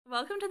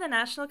Welcome to the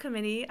National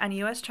Committee on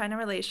U.S.-China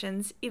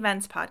Relations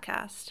Events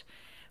Podcast,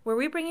 where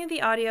we bring you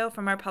the audio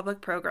from our public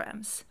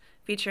programs,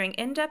 featuring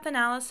in-depth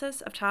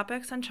analysis of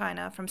topics on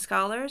China from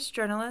scholars,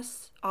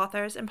 journalists,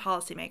 authors, and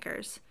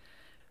policymakers.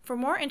 For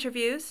more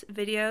interviews,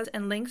 videos,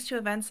 and links to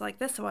events like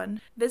this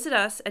one, visit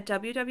us at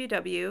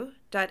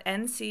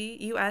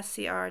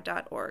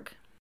www.ncuscr.org.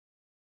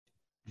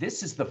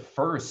 This is the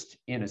first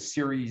in a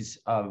series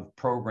of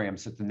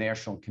programs that the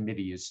National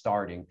Committee is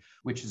starting,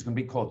 which is going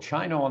to be called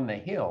China on the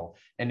Hill,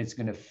 and it's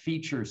going to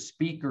feature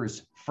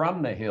speakers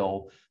from the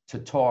Hill to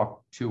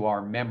talk to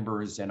our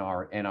members and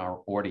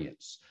our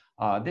audience.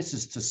 This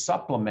is to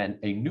supplement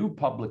a new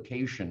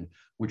publication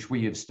which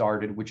we have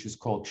started, which is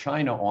called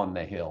China on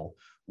the Hill,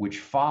 which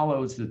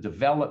follows the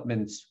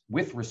developments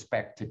with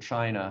respect to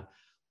China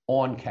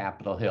on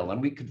Capitol Hill. And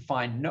we could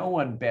find no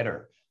one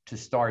better to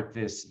start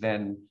this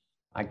than,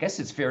 I guess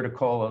it's fair to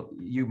call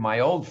you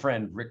my old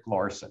friend, Rick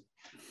Larsen,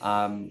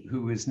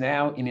 who is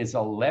now in his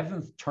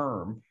 11th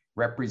term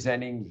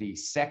representing the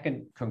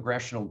 2nd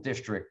Congressional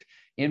District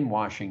in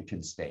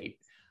Washington State.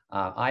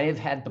 I have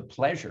had the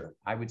pleasure,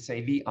 I would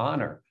say the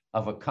honor,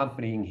 of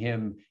accompanying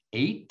him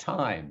 8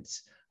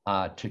 times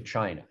to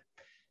China.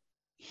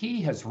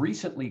 He has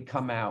recently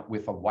come out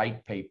with a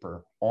white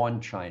paper on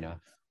China,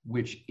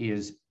 which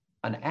is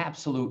an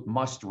absolute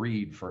must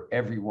read for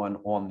everyone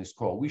on this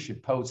call. We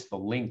should post the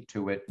link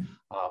to it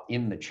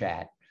in the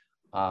chat.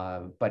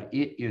 But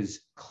it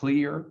is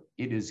clear,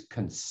 it is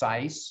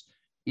concise,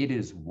 it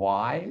is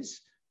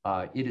wise.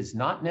 It is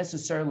not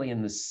necessarily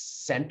in the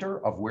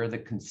center of where the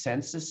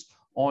consensus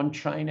on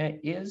China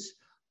is,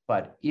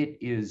 but it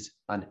is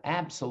an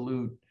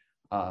absolute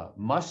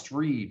must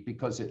read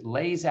because it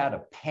lays out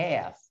a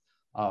path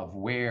of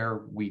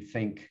where we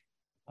think,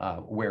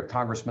 where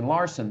Congressman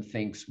Larsen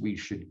thinks we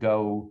should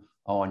go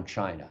on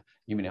China.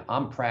 You mean,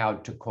 I'm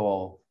proud to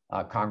call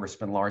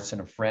Congressman Larsen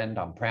a friend.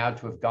 I'm proud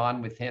to have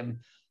gone with him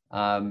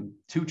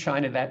to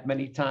China that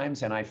many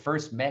times. And I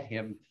first met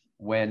him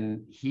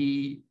when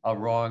he,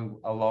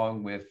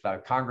 along with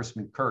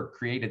Congressman Kirk,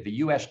 created the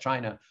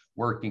U.S.-China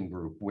Working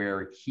Group,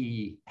 where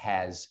he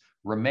has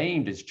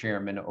remained as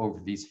chairman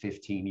over these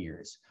 15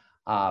 years.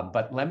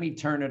 But let me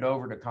turn it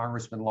over to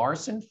Congressman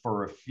Larsen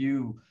for a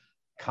few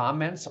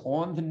comments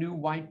on the new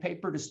white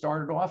paper to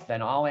start it off.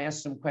 Then I'll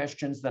ask some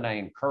questions. Then I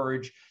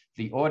encourage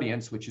the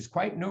audience, which is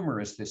quite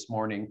numerous this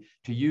morning,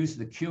 to use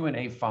the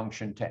Q&A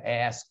function to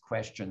ask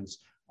questions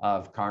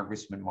of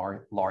Congressman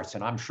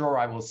Larsen. I'm sure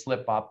I will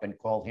slip up and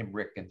call him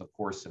Rick in the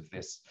course of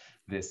this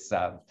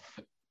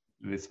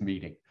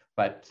meeting.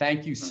 But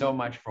thank you so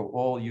much for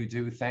all you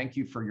do. Thank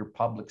you for your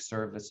public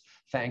service.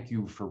 Thank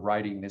you for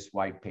writing this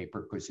white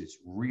paper, because it's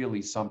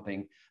really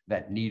something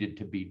that needed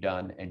to be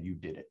done, and you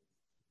did it.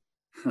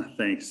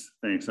 Thanks.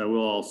 I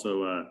will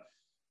also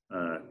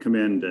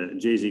commend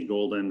Jay-Z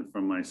Golden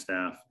from my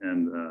staff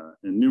and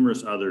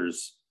numerous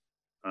others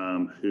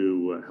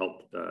who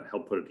helped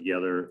put it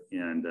together,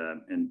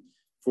 and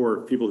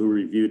for people who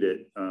reviewed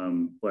it.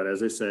 But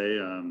as I say,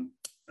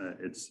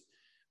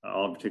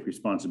 I'll take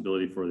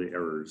responsibility for the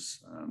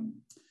errors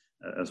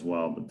as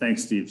well. But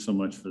thanks, Steve, so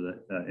much for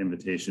the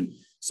invitation.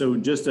 So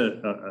just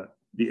the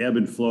ebb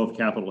and flow of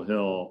Capitol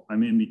Hill.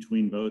 I'm in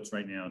between votes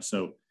right now,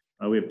 so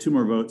we have 2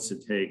 more votes to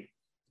take.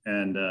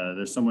 And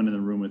there's someone in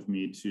the room with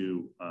me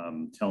to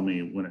tell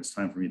me when it's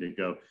time for me to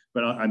go.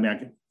 But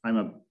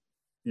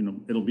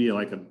it'll be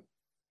like a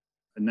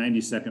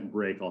 90-second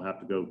break. I'll have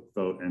to go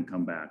vote and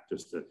come back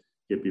just to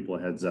give people a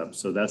heads up.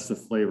 So that's the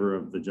flavor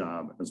of the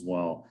job as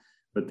well.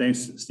 But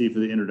thanks, Steve, for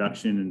the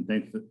introduction, and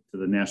thanks to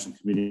the National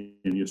Committee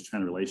on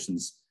U.S.-China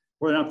Relations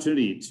for an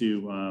opportunity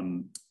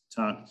to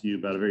talk to you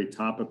about a very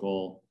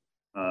topical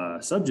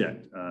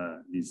subject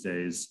these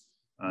days,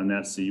 and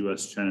that's the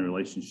U.S.-China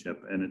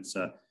relationship. And it's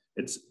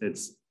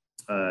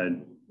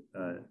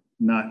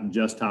not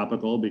just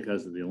topical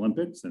because of the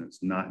Olympics, and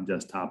it's not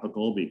just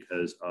topical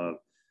because of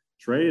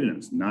trade, and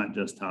it's not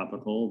just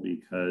topical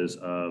because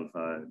of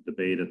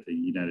debate at the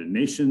United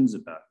Nations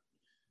about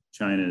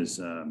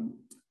China's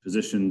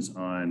positions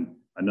on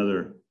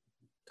another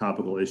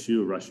topical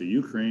issue,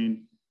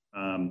 Russia-Ukraine.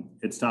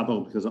 It's topical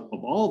because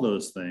of all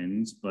those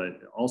things, but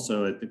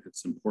also I think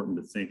it's important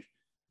to think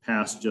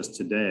past just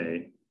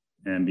today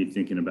and be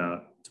thinking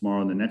about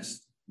tomorrow and the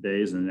next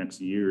days and the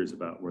next years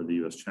about where the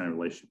U.S.-China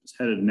relationship is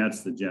headed. And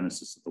that's the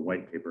genesis of the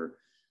white paper.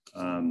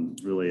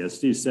 Really, as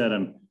Steve said,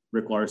 I'm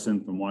Rick Larsen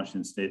from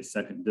Washington State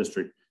 2nd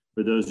District.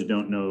 For those who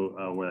don't know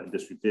where that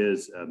district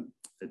is,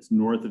 it's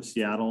north of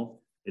Seattle.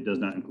 It does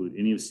not include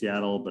any of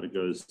Seattle, but it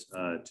goes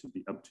up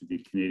to the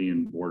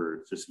Canadian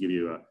border, just to give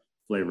you a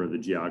flavor of the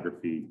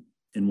geography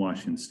in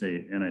Washington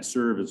State. And I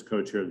serve as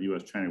co-chair of the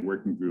U.S.-China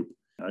Working Group,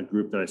 a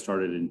group that I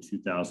started in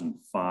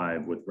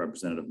 2005 with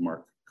Representative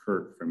Mark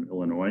Kirk from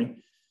Illinois.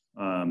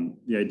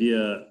 The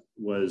idea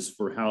was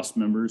for House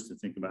members to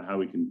think about how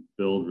we can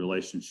build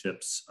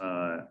relationships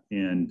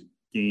and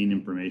gain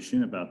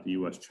information about the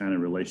U.S.-China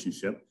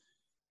relationship,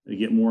 to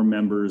get more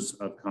members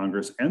of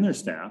Congress and their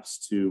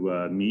staffs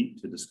to meet,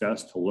 to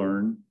discuss, to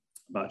learn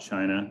about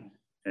China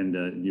and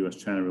the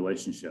U.S.-China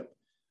relationship.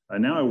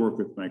 Now I work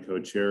with my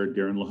co-chair,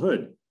 Darren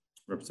LaHood,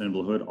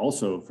 Representative LaHood,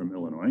 also from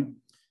Illinois.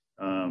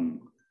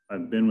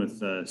 I've been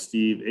with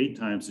Steve 8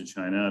 times to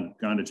China. I've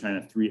gone to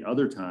China 3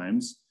 other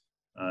times,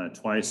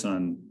 twice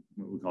on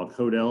what we call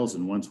CODELs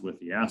and once with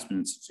the Aspen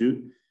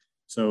Institute.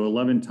 So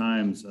 11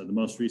 times. The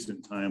most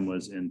recent time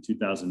was in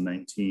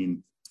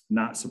 2019.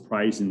 Not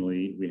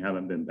surprisingly, we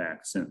haven't been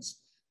back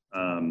since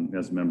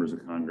as members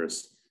of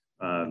Congress.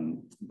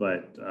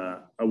 But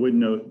I would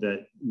note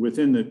that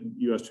within the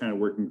U.S.-China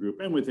Working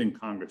Group and within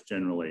Congress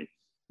generally,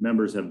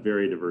 members have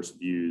very diverse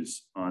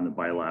views on the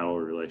bilateral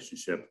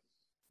relationship.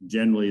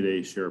 Generally,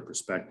 they share a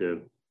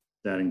perspective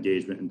that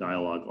engagement and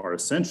dialogue are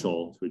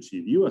essential to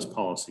achieve U.S.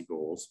 policy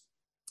goals.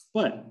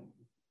 But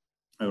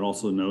I would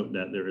also note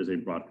that there is a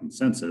broad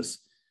consensus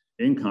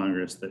in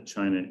Congress that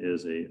China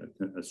is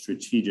a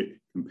strategic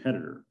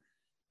competitor.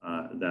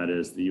 That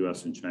is, the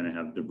U.S. and China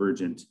have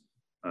divergent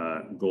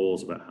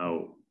goals about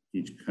how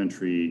each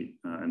country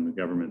and the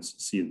governments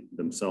see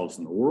themselves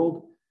in the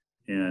world.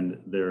 And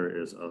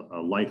there is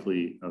a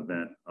likely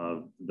event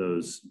of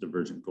those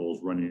divergent goals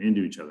running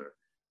into each other.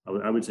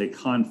 I would say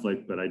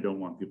conflict, but I don't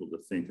want people to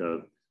think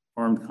of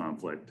armed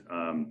conflict,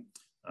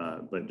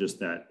 but just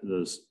that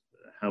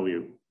how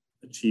we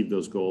achieve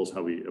those goals,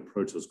 how we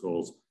approach those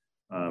goals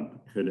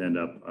could end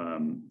up,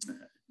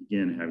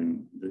 again,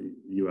 having the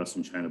U.S.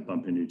 and China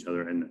bump into each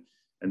other. And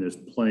there's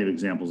plenty of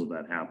examples of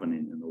that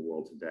happening in the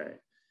world today.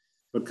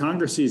 But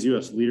Congress sees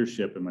U.S.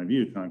 leadership, in my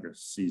view,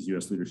 Congress sees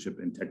U.S. leadership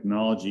in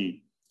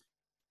technology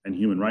and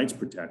human rights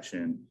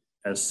protection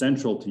as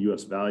central to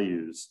U.S.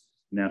 values,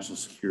 national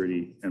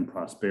security, and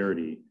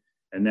prosperity.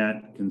 And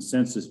that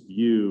consensus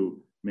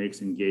view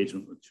makes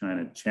engagement with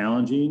China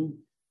challenging,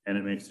 and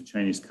it makes the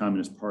Chinese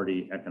Communist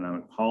Party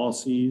economic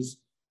policies,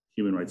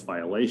 human rights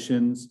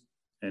violations,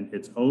 and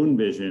its own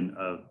vision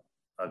of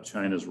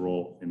China's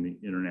role in the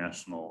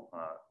international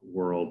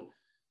world.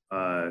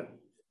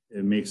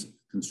 It makes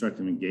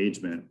constructive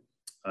engagement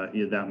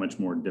that much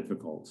more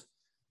difficult.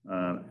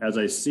 As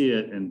I see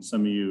it, and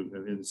some of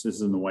you, this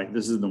is in the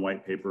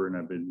white paper, and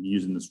I've been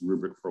using this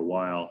rubric for a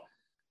while.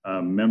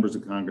 Members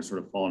of Congress sort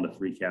of fall into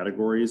 3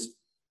 categories,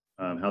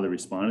 how they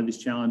respond to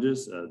these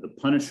challenges. The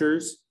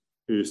punishers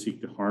who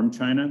seek to harm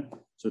China.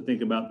 So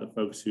think about the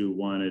folks who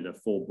wanted a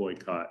full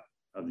boycott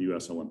of the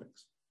US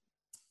Olympics.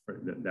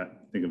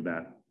 Think of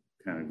that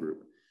kind of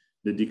group.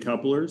 The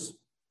decouplers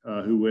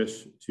who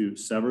wish to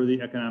sever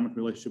the economic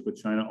relationship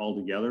with China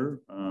altogether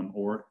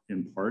or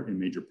in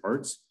major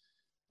parts.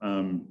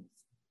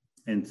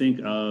 And think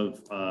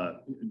of,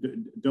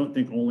 don't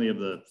think only of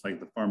the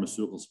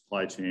pharmaceutical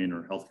supply chain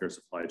or healthcare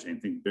supply chain,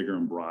 think bigger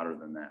and broader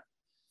than that.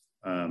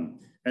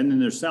 And then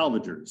there's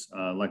salvagers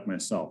like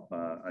myself,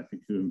 I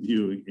think, who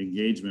view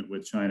engagement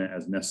with China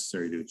as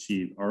necessary to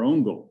achieve our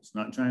own goals,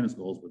 not China's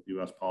goals, but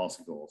US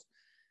policy goals.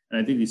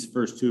 And I think these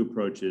first 2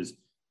 approaches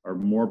are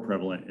more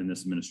prevalent in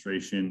this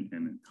administration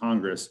and in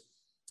Congress,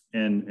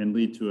 and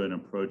lead to an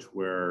approach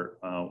where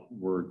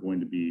we're going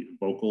to be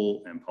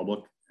vocal and public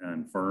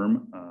and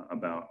firm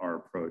about our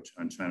approach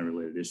on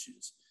China-related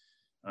issues.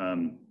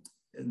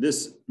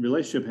 This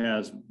relationship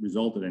has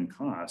resulted in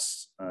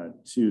costs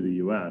to the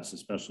U.S.,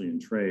 especially in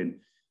trade.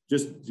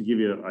 Just to give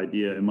you an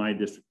idea, in my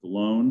district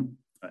alone,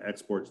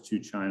 exports to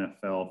China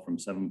fell from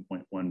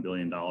 $7.1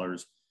 billion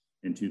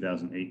in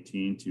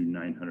 2018 to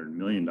 $900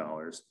 million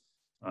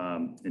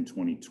in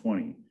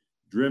 2020,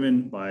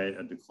 driven by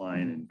a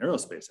decline in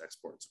aerospace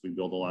exports. We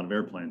build a lot of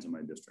airplanes in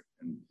my district.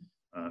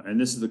 And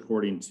this is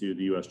according to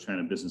the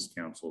U.S.-China Business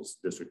Council's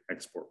district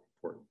export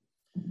report.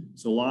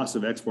 So loss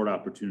of export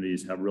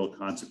opportunities have real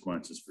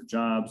consequences for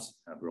jobs,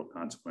 have real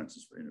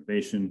consequences for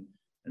innovation,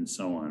 and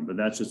so on. But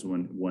that's just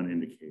one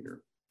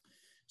indicator.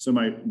 So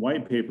my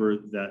white paper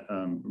that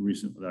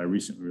I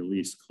recently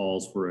released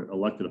calls for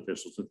elected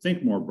officials to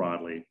think more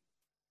broadly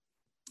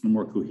and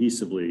more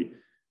cohesively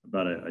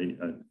about a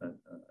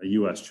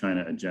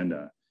U.S.-China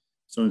agenda.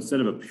 So instead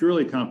of a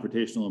purely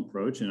confrontational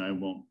approach, and I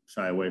won't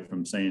shy away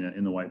from saying that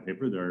in the white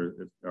paper, there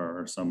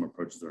are some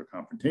approaches that are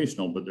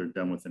confrontational, but they're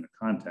done within the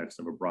context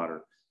of a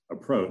broader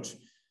approach.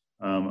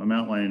 I'm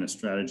outlining a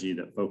strategy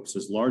that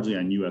focuses largely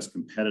on U.S.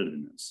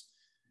 competitiveness.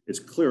 It's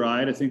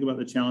clear-eyed, I think, about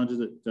the challenges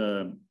that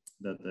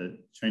the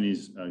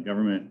Chinese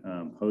government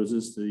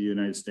poses to the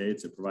United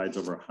States. It provides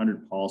over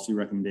 100 policy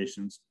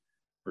recommendations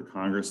for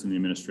Congress and the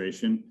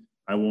administration.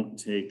 I'll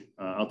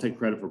take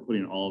credit for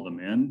putting all of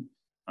them in,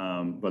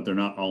 but they're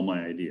not all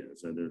my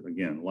ideas. There's,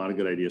 again, a lot of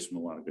good ideas from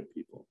a lot of good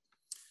people.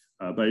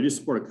 But I do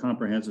support a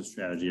comprehensive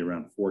strategy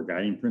around 4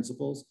 guiding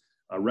principles,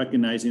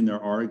 recognizing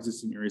there are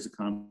existing areas of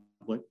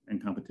conflict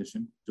and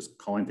competition, just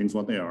calling things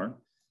what they are,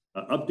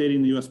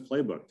 updating the U.S.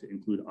 playbook to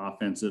include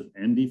offensive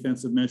and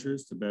defensive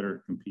measures to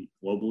better compete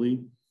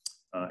globally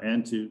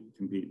and to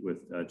compete with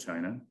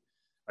China,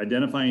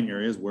 identifying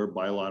areas where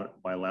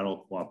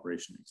bilateral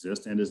cooperation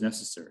exists and is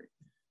necessary,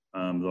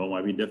 though it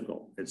might be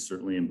difficult. It's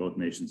certainly in both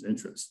nations'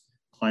 interests.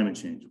 Climate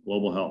change,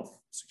 global health,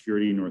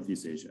 security in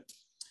Northeast Asia,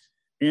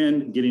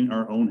 and getting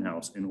our own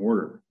house in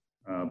order,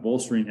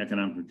 bolstering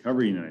economic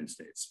recovery in the United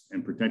States,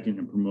 and protecting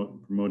and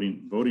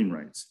promoting voting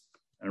rights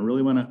And I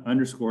really want to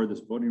underscore this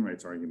voting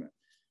rights argument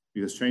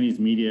because Chinese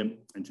media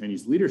and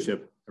Chinese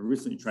leadership have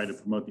recently tried to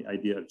promote the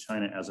idea of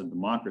China as a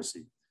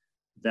democracy.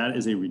 That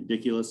is a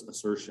ridiculous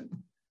assertion.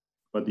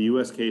 But the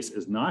US case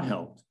is not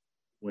helped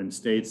when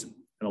states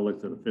and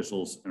elected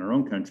officials in our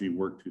own country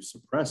work to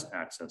suppress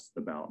access to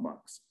the ballot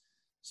box.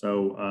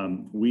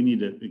 So we need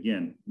to,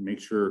 again, make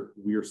sure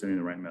we are sending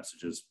the right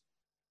messages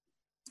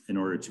in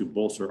order to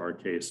bolster our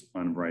case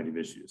on a variety of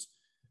issues.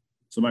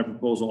 So my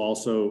proposal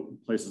also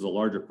places a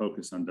larger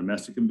focus on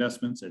domestic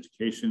investments,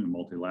 education, and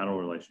multilateral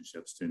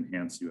relationships to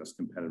enhance US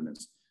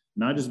competitiveness,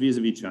 not just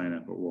vis-a-vis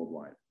China, but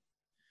worldwide.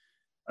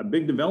 A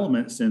big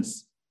development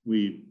since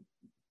we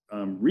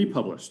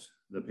republished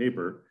the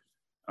paper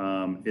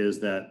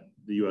is that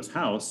the US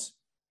House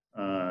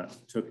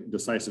took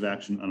decisive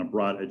action on a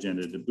broad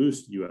agenda to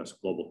boost US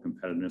global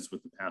competitiveness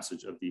with the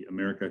passage of the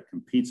America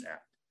Competes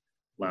Act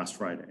last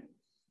Friday.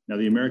 Now,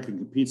 the America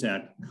Competes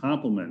Act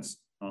complements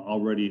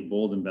already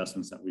bold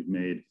investments that we've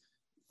made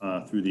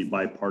through the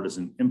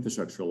bipartisan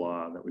infrastructure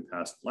law that we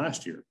passed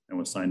last year and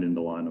was signed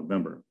into law in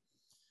November,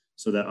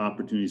 so that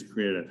opportunities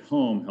created at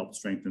home help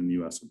strengthen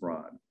the US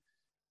abroad.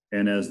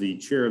 And as the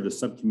chair of the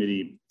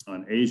subcommittee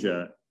on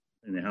Asia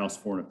in the House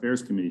Foreign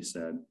Affairs Committee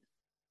said,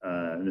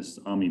 and this is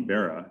Ami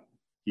Bera,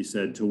 he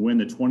said, to win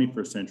the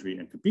 21st century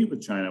and compete with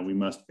China, we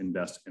must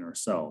invest in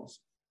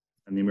ourselves.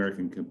 And the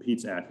American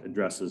Competes Act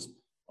addresses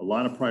a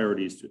lot of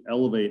priorities to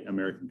elevate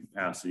American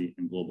capacity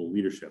and global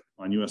leadership.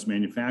 On US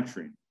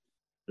manufacturing,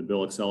 the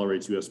bill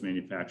accelerates US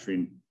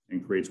manufacturing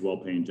and creates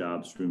well-paying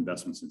jobs through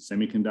investments in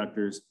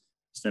semiconductors,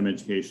 STEM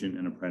education,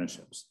 and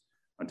apprenticeships.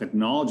 On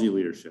technology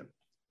leadership,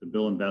 the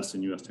bill invests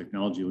in US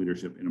technology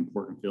leadership in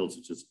important fields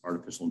such as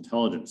artificial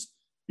intelligence,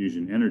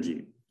 fusion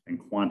energy, and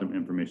quantum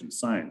information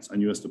science. On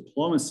US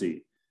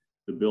diplomacy,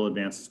 the bill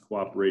advances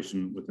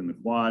cooperation within the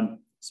Quad,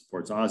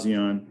 supports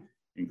ASEAN,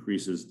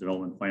 increases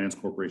Development Finance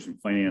Corporation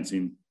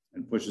financing,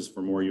 and pushes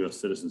for more US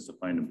citizens to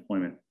find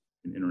employment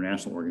in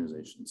international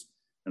organizations.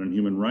 And on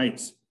human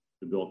rights,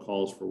 the bill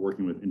calls for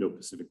working with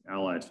Indo-Pacific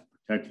allies to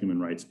protect human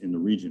rights in the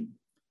region.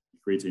 It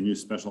creates a new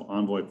special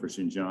envoy for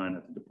Xinjiang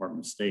at the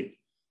Department of State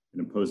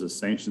and imposes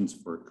sanctions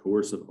for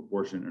coercive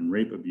abortion and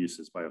rape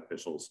abuses by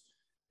officials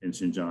in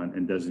Xinjiang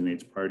and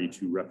designates priority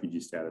 2 refugee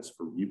status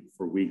for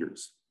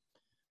Uyghurs.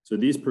 So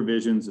these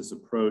provisions, this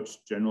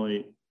approach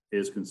generally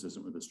is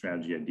consistent with the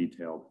strategy I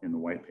detailed in the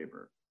white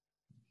paper.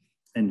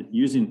 And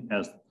using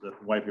as the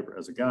white paper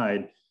as a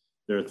guide,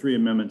 there are 3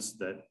 amendments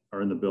that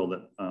are in the bill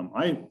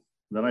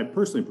that I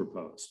personally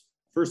proposed.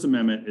 First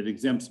amendment, it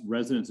exempts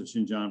residents of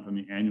Xinjiang from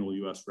the annual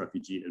US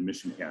refugee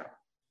admission cap,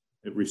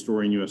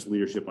 restoring US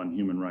leadership on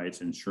human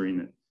rights, ensuring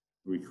that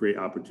we create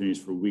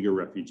opportunities for Uyghur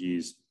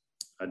refugees,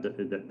 that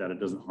it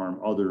doesn't harm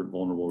other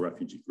vulnerable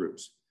refugee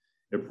groups.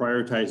 It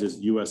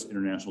prioritizes US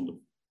International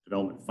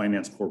Development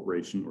Finance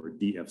Corporation, or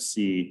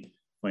DFC,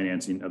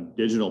 financing of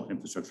digital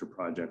infrastructure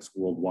projects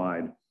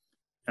worldwide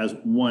as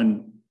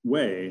one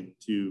way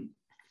to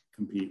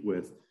compete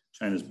with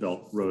China's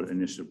Belt Road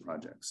Initiative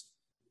projects.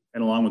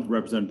 And along with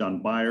Representative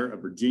Don Beyer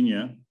of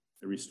Virginia,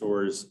 it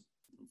restores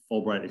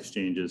Fulbright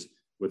exchanges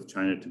with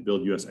China to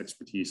build US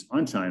expertise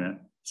on China,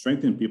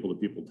 strengthen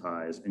people-to-people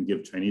ties, and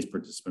give Chinese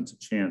participants a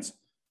chance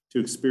to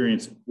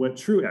experience what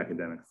true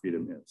academic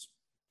freedom is.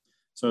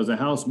 So as the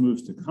House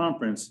moves to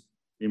conference,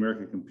 the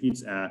America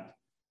Competes Act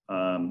we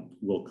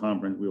will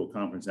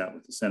conference that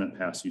with the Senate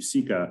passed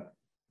USICA,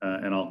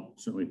 and I'll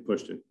certainly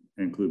push to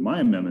include my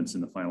amendments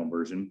in the final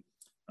version.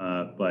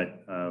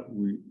 But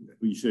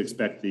we should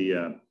expect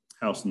the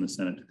House and the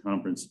Senate to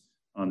conference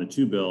on the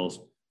 2 bills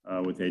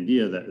with the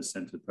idea that is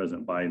sent to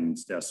President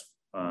Biden's desk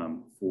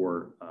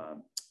to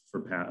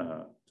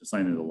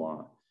sign into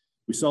law.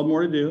 We still have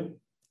more to do,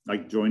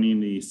 like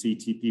joining the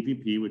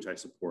CTPPP, which I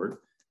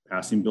support,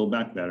 passing Build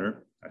Back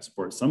Better. I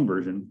support some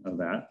version of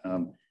that,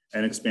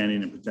 and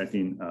expanding and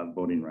protecting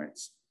voting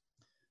rights.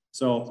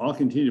 So I'll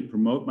continue to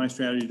promote my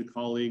strategy to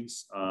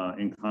colleagues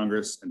in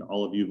Congress and to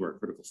all of you who are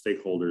critical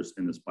stakeholders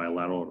in this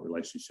bilateral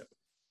relationship.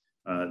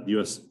 The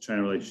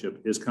US-China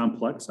relationship is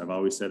complex. I've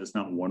always said it's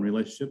not one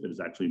relationship, it is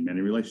actually many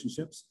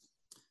relationships.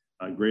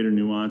 Greater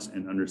nuance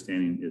and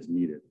understanding is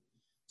needed.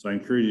 So I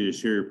encourage you to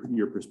share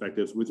your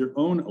perspectives with your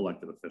own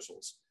elected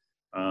officials.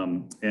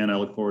 And I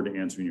look forward to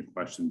answering your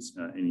questions,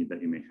 any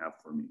that you may have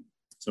for me.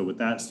 So with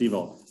that, Steve,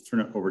 I'll turn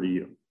it over to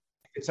you.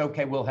 It's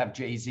okay. We'll have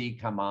Jay-Z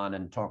come on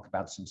and talk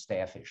about some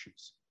staff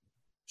issues.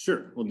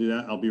 Sure, we'll do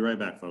that. I'll be right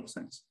back, folks.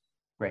 Thanks.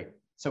 Great.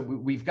 So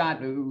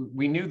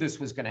we knew this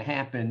was going to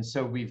happen.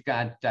 So we've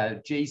got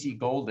Jay-Z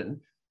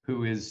Golden,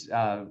 who is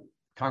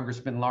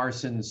Congressman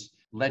Larsen's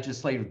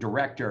legislative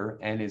director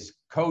and is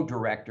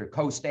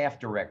co-staff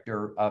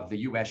director of the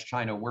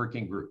US-China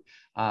Working Group.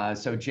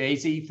 So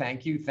Jay-Z,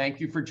 thank you. Thank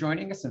you for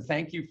joining us, and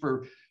thank you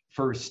for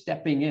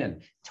stepping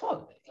in.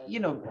 Talk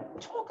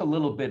a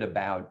little bit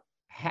about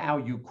how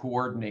you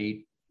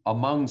coordinate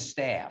among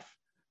staff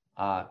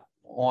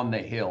on the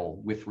Hill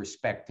with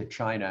respect to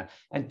China,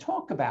 and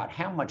talk about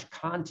how much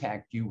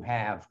contact you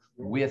have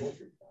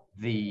with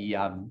the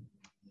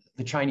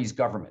Chinese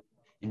government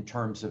in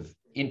terms of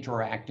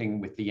interacting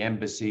with the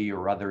embassy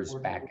or others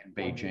back in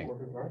Beijing?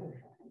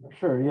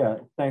 Sure, yeah.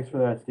 Thanks for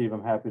that, Steve.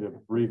 I'm happy to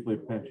briefly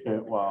pinch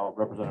hit while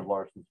Representative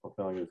Larsen is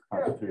fulfilling his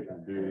constitutional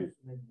duties.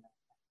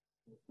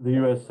 The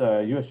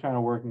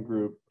U.S.-China Working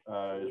Group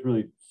is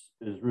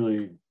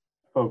really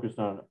focused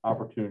on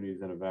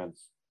opportunities and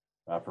events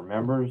for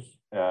members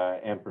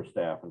and for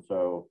staff. And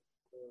so,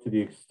 to the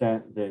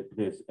extent that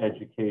this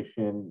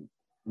education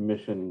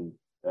mission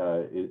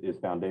is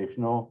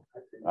foundational,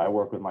 I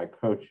work with my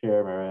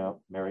co-chair,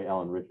 Mary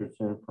Ellen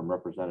Richardson from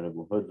Representative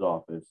LaHood's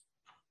office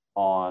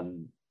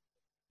on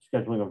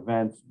scheduling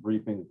events,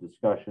 briefings,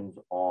 discussions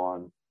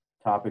on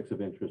topics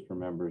of interest for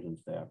members and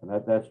staff. And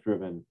that's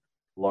driven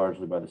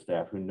largely by the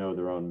staff who know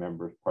their own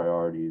members'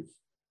 priorities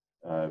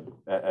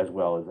as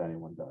well as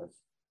anyone does.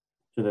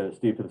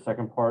 Steve, to the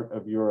second part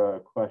of your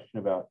question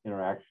about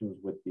interactions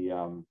with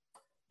the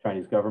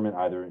Chinese government,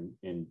 either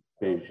in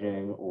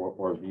Beijing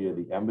or via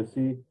the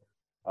embassy,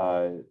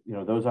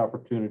 those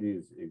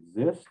opportunities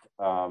exist.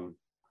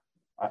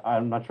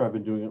 I'm not sure I've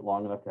been doing it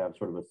long enough to have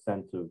sort of a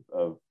sense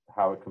of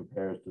how it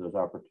compares to those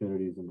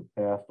opportunities in the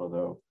past,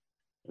 although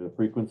the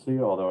frequency,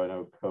 although I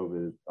know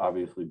COVID has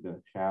obviously been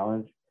a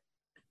challenge.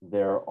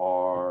 There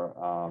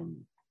are,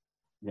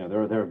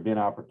 there have been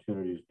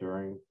opportunities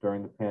during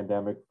the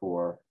pandemic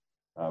for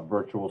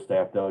virtual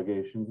staff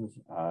delegations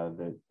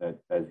that,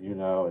 as you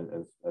know,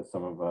 as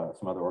some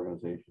other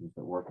organizations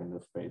that work in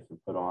this space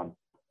have put on.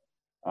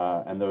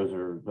 And those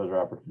are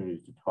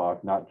opportunities to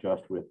talk not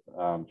just with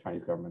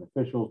Chinese government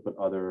officials, but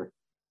other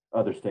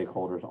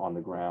stakeholders on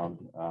the ground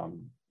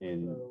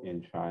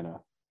in China.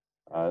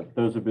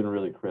 Those have been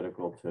really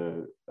critical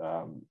to,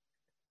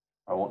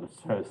 I won't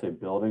necessarily say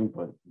building,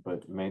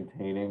 but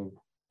maintaining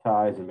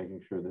ties and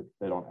making sure that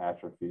they don't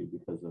atrophy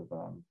because of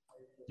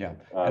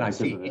and I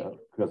see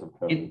because of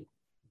COVID.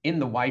 In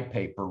the white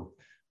paper,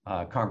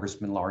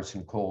 Congressman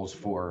Larsen calls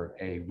for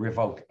a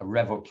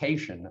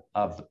revocation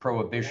of the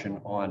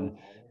prohibition on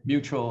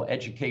Mutual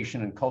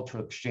Education and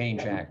Cultural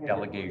Exchange Act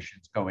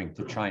delegations going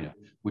to China,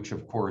 which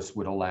of course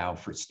would allow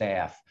for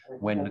staff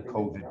when the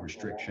COVID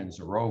restrictions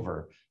are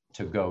over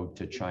to go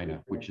to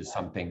China, which is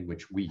something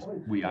which we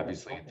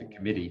obviously at the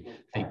committee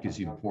think is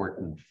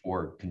important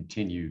for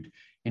continued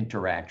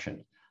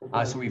interaction.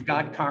 So we've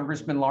got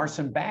Congressman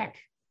Larsen back.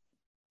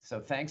 So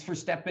thanks for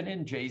stepping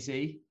in,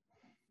 JZ.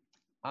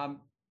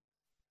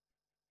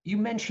 You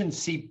mentioned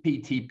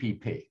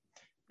CPTPP,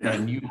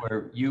 and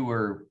you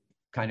were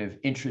kind of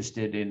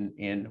interested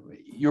in.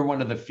 You're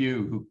one of the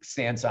few who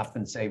stands up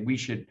and say we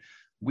should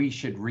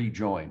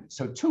rejoin.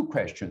 So two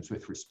questions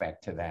with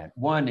respect to that.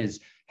 One is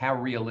how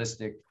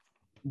realistic.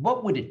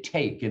 What would it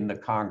take in the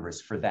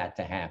Congress for that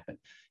to happen?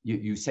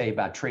 You say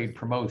about trade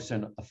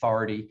promotion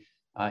authority.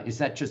 Is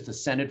that just a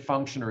Senate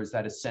function, or is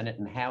that a Senate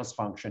and House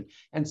function?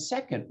 And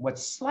second, what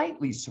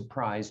slightly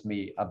surprised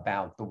me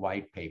about the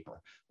white paper,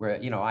 where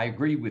I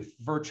agree with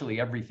virtually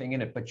everything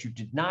in it, but you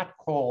did not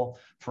call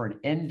for an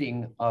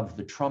ending of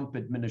the Trump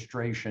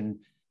administration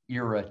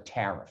era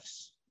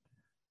tariffs.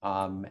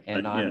 Go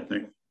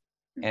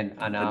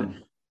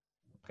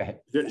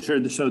ahead.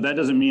 Sure. So that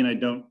doesn't mean I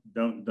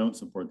don't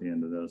support the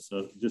end of those.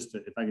 So just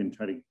if I can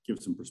try to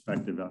give some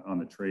perspective on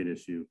the trade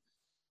issue.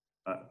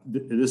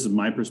 This is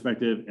my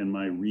perspective and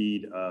my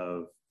read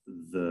of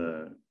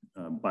the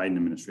Biden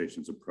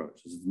administration's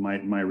approach. This is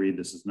my read.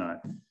 This is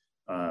not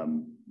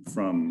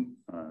from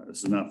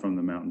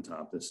the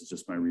mountaintop. This is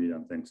just my read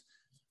on things.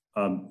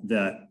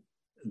 That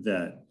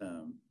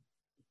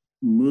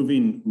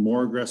moving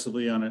more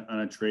aggressively on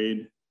a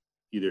trade,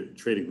 either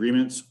trade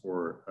agreements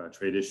or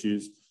trade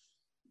issues,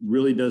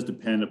 really does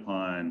depend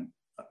upon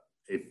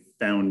a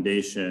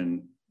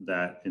foundation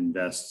that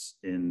invests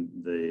in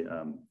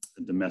the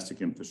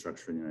domestic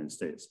infrastructure in the United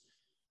States.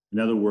 In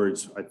other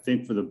words, I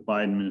think for the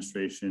Biden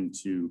administration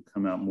to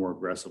come out more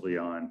aggressively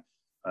on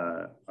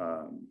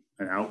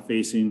an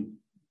out-facing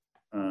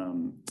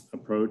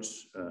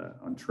approach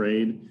on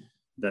trade,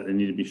 that they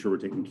need to be sure we're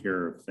taking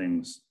care of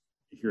things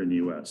here in the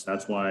U.S.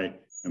 That's why,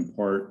 in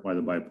part, why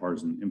the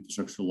bipartisan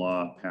infrastructure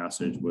law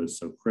passage was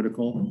so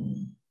critical.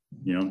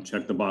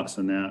 Check the box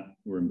on that.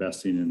 We're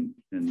investing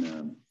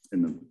in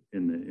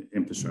the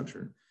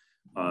infrastructure.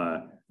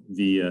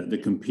 The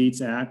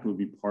Competes Act would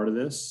be part of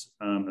this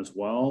as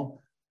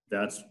well.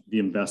 That's the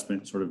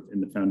investment sort of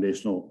in the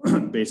foundational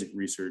basic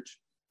research,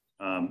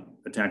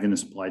 attacking the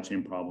supply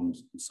chain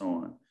problems and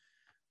so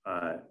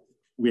on.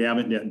 We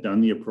haven't yet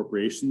done the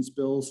appropriations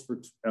bills for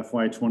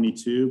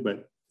FY22,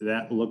 but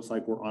that looks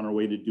like we're on our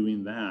way to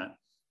doing that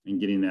and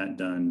getting that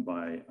done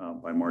by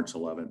March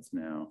 11th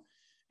now.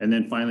 And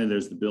then finally,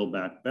 there's the Build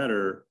Back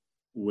Better,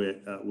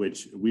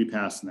 which we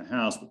passed in the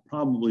House, but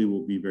probably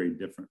will be very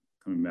different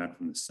coming back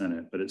from the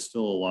Senate, but it's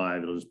still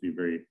alive. It'll just be a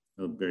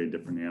very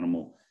different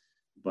animal.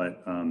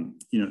 But,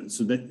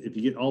 so that if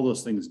you get all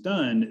those things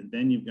done,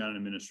 then you've got an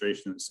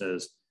administration that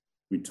says,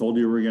 we told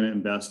you we're going to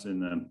invest here in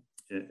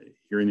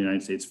the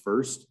United States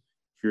first.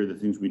 Here are the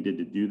things we did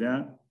to do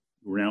that.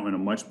 We're now in a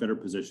much better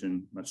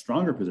position, much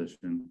stronger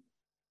position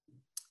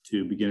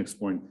to begin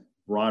exploring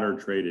broader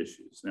trade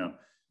issues. Now,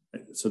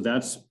 so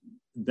that's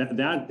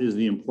that is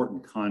the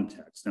important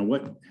context. Now,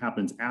 what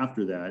happens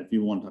after that, if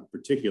you want to talk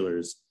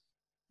particulars,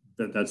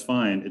 that's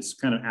fine. It's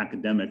kind of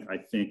academic, I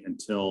think,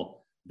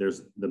 until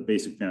there's the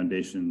basic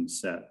foundation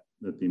set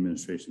that the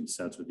administration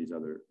sets with these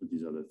other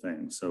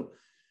things. So,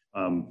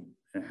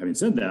 having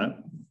said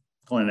that,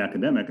 calling it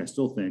academic, I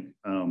still think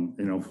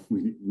we'll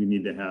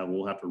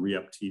have to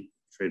re-up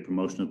Trade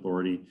Promotion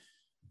Authority.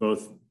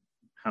 Both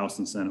House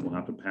and Senate will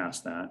have to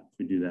pass that if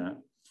we do that,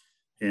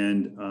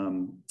 and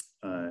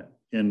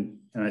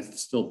I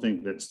still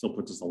think that still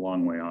puts us a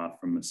long way off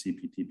from a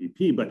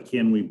CPTPP. But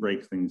can we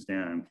break things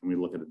down? Can we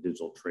look at a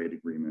digital trade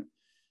agreement?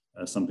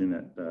 Something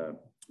that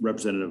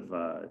Representative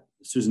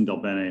Susan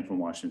DelBene from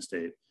Washington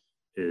State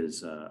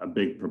is a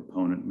big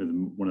proponent,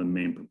 one of the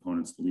main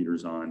proponents,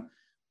 leaders on.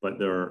 But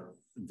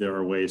there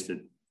are ways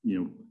to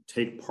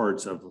take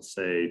parts of, let's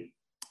say,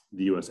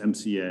 the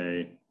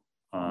USMCA,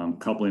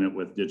 coupling it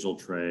with digital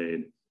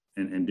trade,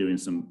 and doing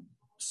some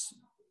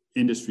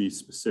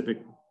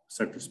industry-specific,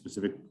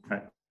 sector-specific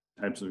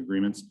types of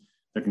agreements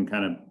that can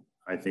kind of,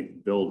 I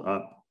think, build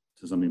up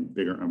to something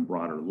bigger and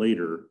broader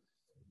later.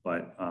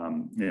 But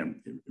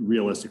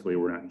realistically,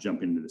 we're not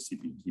jumping into the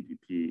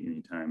CPTPP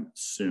anytime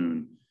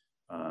soon,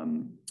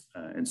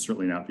 and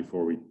certainly not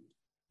before we,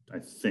 I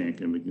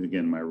think, and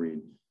again, my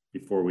read,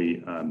 before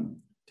we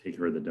take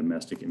care of the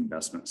domestic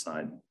investment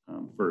side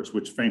first,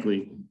 which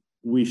frankly,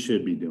 we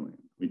should be doing.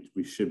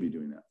 We should be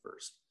doing that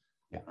first.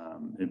 Yeah.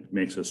 It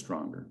makes us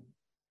stronger.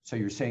 So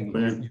you're saying,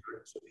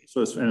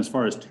 as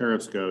far as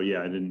tariffs go, yeah,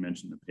 I didn't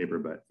mention the paper,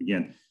 but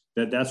again,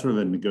 that's sort of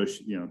a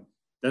negotiation.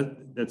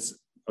 That's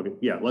okay.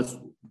 Yeah,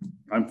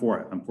 I'm for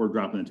it. I'm for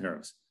dropping the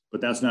tariffs,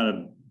 but that's not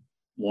a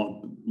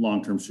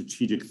long-term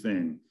strategic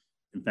thing.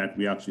 In fact,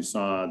 we actually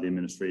saw the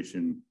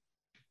administration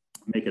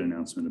make an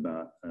announcement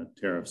about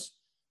tariffs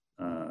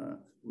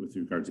with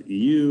regards to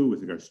EU,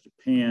 with regards to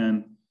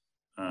Japan,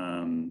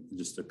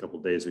 just a couple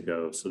of days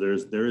ago. So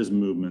there is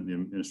movement. The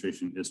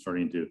administration is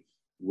starting to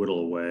whittle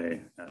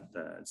away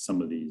at some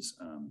of these,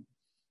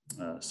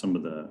 some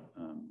of the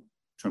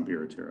Trump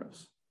era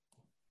tariffs.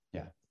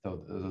 Yeah,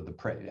 so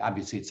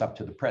obviously it's up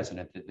to the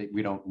president. That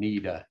we don't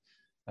need a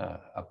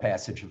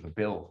passage of a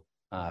bill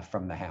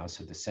from the House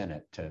or the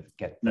Senate to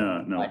get the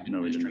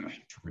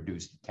administration to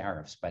reduce the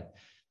tariffs, but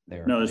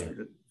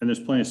there's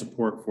plenty of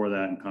support for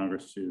that in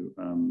Congress too.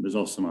 There's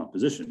also some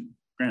opposition,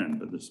 granted,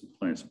 but there's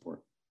plenty of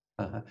support.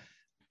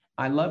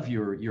 I love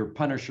your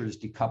punishers,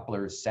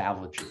 decouplers,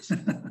 salvagers.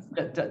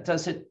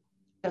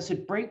 Does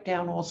it break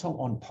down also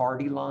on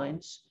party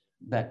lines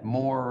that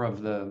more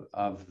of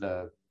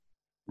the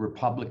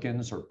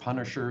Republicans are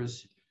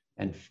punishers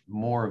and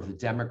more of the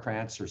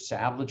Democrats are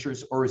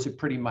salvagers, or is it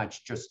pretty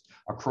much just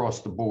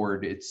across the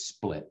board? It's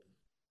split.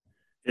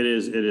 It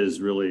is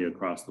really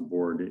across the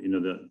board.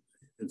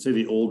 I'd say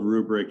the old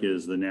rubric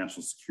is the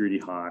national security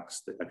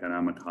hawks, the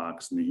economic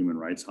hawks, and the human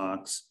rights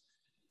hawks.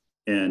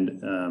 And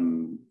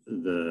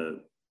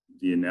the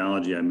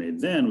analogy I made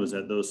then was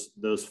that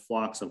those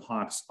flocks of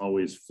hawks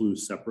always flew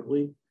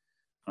separately.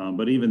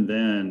 But even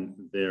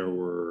then,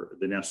 the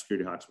national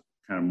security hawks were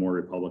kind of more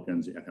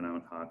Republicans, the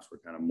economic hawks were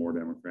kind of more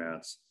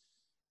Democrats,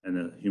 and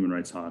the human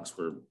rights hawks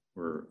were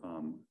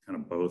kind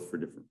of both for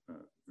different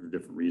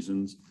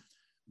reasons.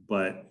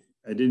 But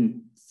I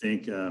didn't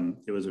think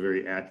it was a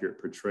very accurate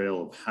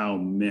portrayal of how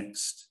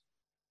mixed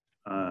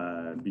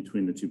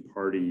between the two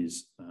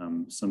parties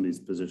some of these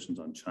positions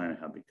on China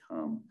have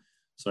become.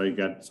 So I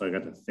got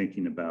to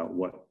thinking about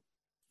what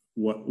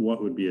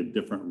would be a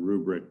different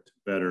rubric to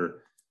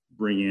better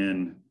bring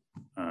in,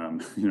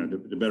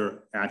 to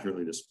better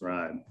accurately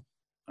describe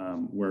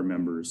where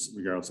members,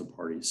 regardless of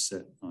parties,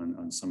 sit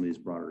on some of these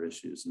broader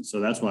issues. And so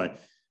that's why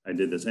I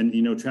did this.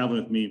 And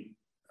traveling with me,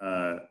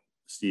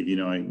 Steve,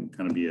 I can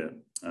kind of be a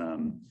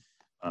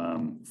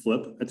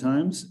flip at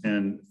times.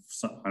 And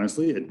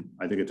honestly,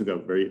 I think it took a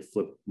very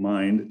flip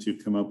mind to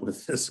come up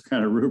with this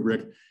kind of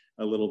rubric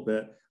a little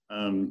bit.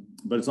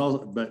 But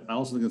I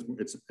also think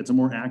it's a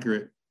more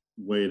accurate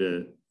way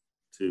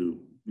to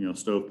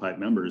stovepipe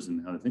members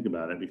and how to think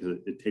about it, because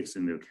it takes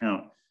into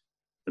account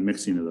the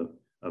mixing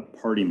of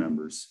party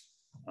members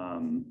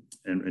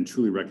and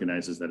truly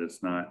recognizes that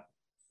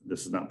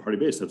this is not party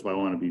based. That's why I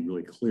want to be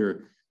really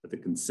clear that the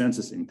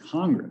consensus in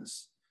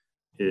Congress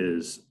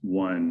is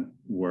one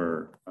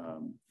where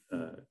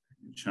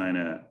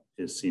China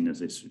is seen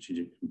as a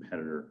strategic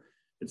competitor.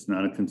 It's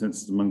not a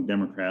consensus among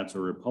Democrats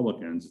or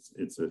Republicans.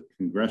 It's a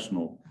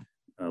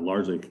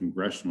largely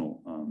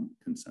congressional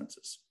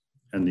consensus.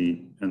 And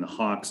the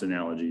hawks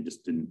analogy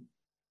just didn't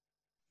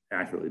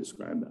accurately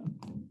describe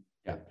that.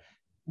 Yeah.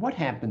 What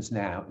happens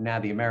now? Now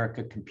the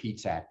America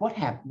Competes Act.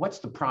 What's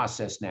the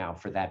process now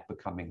for that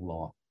becoming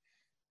law?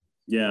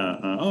 Yeah.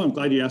 I'm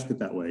glad you asked it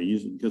that way.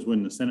 Because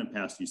when the Senate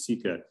passed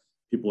USICA,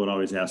 people would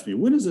always ask me,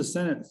 when is the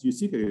Senate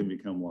USICA going to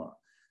become law?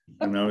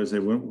 And I always say,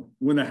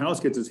 when the House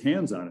gets its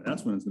hands on it,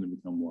 that's when it's going to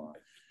become law.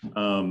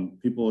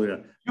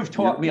 You've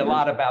taught me a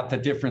lot about the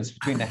difference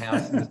between the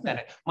House and the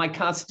Senate. My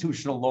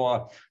constitutional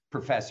law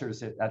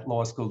professors at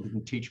law school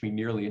didn't teach me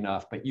nearly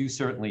enough, but you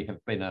certainly have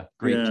been a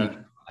great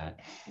teacher. that.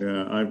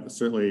 Yeah, I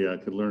certainly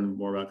could learn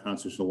more about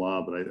constitutional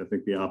law, but I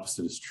think the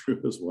opposite is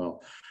true as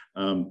well.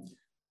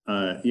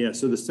 Yeah,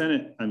 so the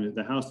Senate, I mean,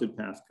 the House did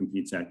pass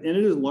Competes Act, and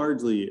it is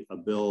largely a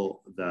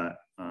bill that,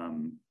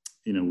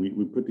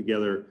 we put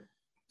together.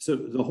 So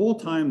the whole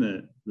time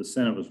that the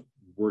Senate was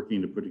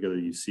working to put together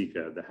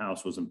USICA, the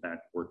House was in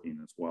fact working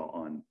as well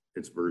on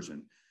its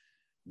version.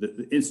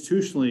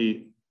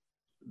 Institutionally,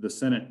 the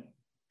Senate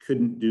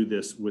couldn't do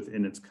this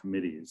within its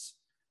committees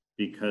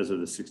because of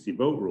the 60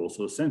 vote rule.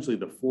 So essentially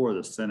the floor of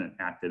the Senate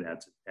acted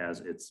as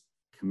its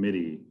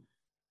committee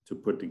to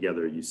put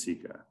together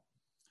USICA.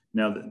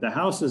 Now the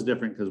House is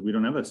different because we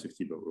don't have a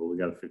 60 vote rule. We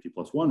got a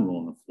 50+1 rule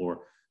on the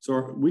floor.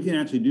 So we can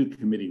actually do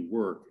committee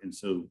work. And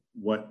so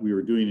what we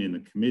were doing in the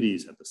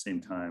committees at the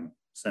same time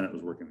Senate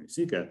was working on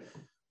USICA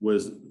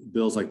was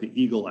bills like the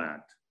Eagle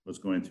Act was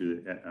going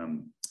through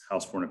the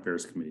House Foreign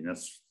Affairs Committee. And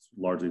that's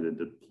largely the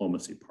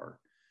diplomacy part.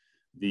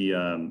 The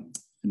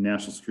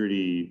National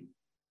Security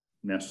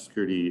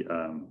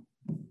NSF,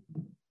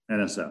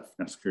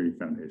 National Security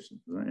Foundation,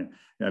 right?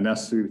 Yeah, National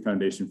Security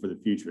Foundation for the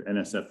Future,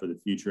 NSF for the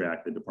Future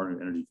Act, the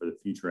Department of Energy for the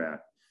Future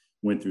Act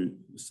went through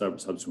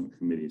subsequent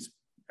committees.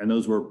 And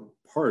those were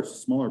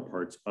smaller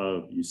parts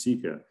of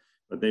USICA,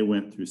 but they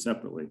went through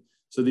separately.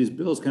 So these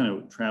bills kind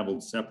of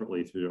traveled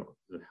separately through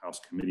the House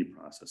committee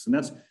process. And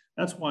that's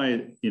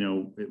why,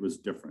 it was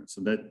different.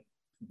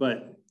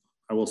 But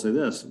I will say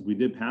this, we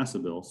did pass a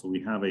bill, so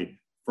we have a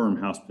firm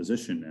House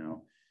position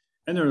now.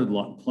 And there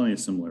are plenty of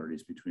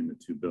similarities between the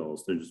two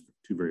bills. They're just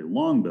two very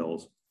long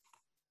bills,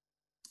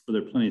 but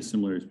there are plenty of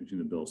similarities between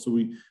the bills.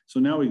 So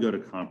now we go to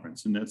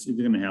conference, and that's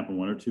either going to happen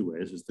one or two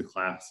ways. It's the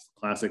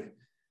classic,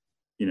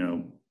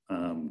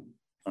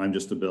 I'm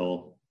just a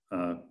bill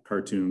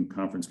cartoon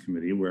conference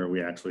committee where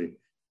we actually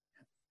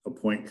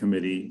appoint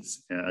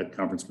committees, a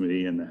conference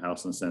committee, and the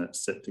House and the Senate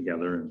sit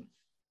together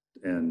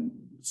and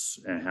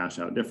hash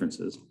out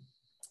differences.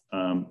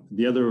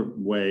 The other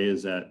way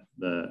is that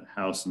the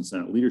House and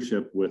Senate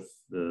leadership with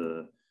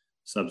the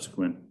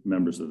subsequent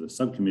members of the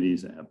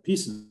subcommittees that have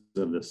pieces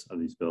of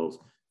these bills,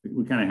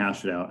 we kind of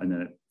hash it out and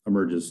then it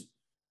emerges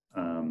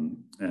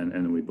and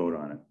then we vote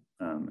on it.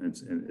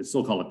 It's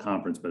still called a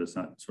conference, but it's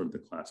not sort of the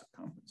classic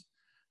conference.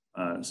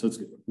 So it's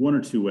one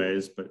or two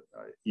ways, but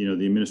the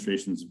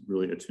administration's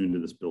really attuned to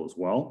this bill as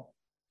well.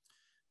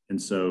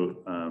 And so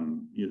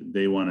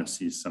they want to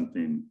see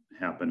something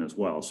happen as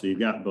well. So you've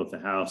got both the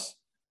House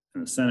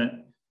and the Senate,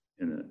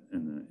 in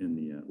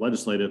the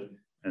legislative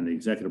and the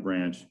executive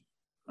branch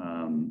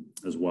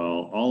as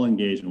well, all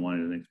engaged in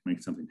wanting to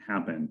make something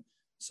happen.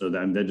 So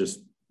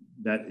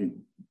that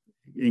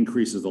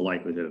increases the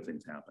likelihood of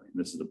things happening.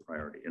 This is the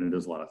priority, and it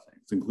does a lot of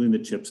things, including the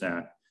CHIPS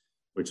Act,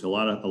 which a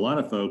lot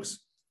of folks,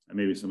 and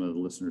maybe some of the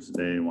listeners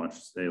today and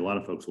watchers today, a lot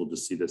of folks will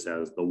just see this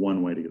as the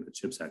one way to get the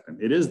CHIPS Act done.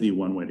 It is the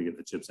one way to get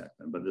the CHIPS Act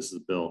done, but this is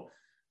a bill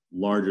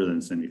larger than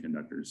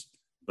semiconductors,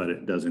 but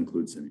it does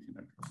include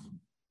semiconductors.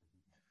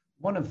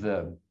 One of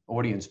the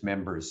audience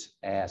members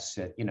asked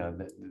that,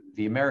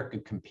 the America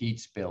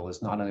Competes bill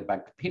is not only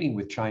about competing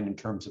with China in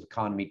terms of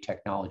economy,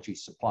 technology,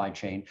 supply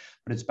chain,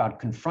 but it's about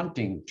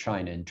confronting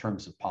China in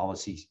terms of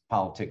policy,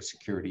 politics,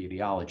 security,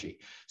 ideology,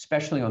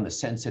 especially on the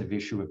sensitive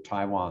issue of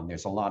Taiwan.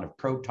 There's a lot of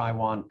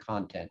pro-Taiwan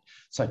content,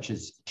 such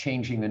as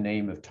changing the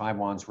name of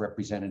Taiwan's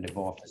representative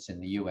office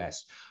in the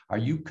US. Are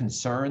you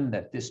concerned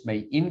that this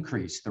may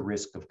increase the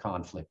risk of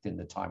conflict in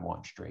the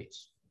Taiwan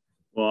Straits?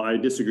 Well, I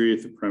disagree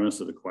with the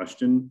premise of the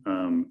question.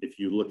 If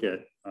you look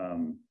at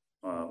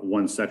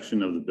one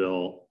section of the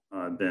bill,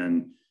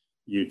 then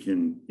you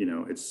can,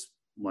 it's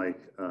like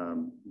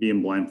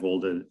being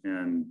blindfolded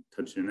and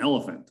touching an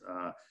elephant.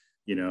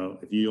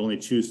 If you only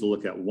choose to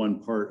look at one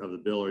part of the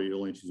bill, or you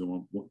only choose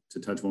to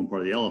touch one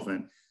part of the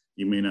elephant,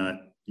 you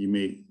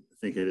may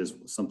think it is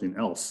something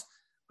else.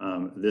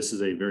 This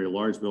is a very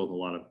large bill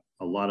with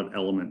a lot of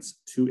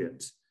elements to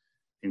it,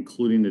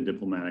 including the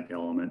diplomatic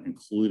element,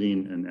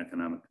 including an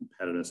economic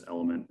competitiveness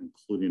element,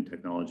 including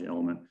technology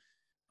element.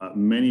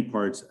 Many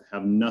parts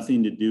have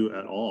nothing to do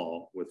at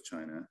all with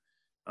China.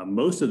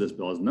 Most of this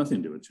bill has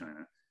nothing to do with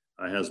China.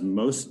 It has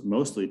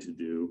mostly to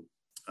do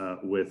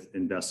with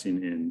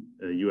investing in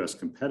US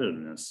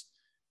competitiveness,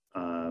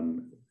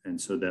 and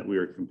so that we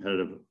are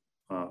competitive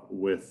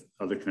with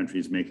other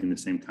countries making the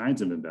same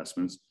kinds of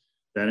investments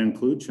that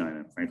include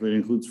China. Frankly, it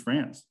includes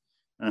France.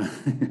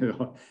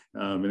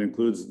 It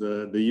includes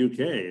the UK.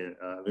 It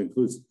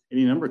includes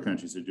any number of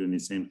countries that are doing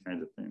these same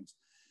kinds of things.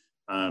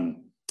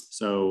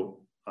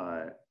 So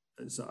I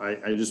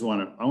just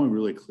want to be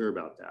really clear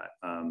about that.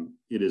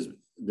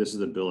 This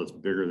is a bill that's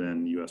bigger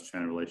than the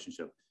U.S.-China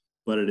relationship,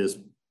 but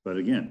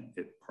again,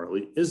 it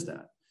partly is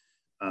that.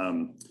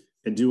 And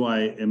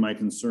am I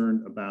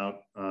concerned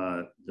about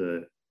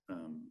the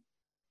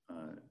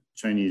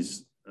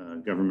Chinese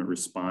government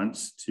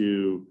response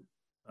to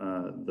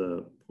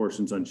the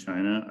portions on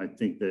China? I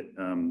think that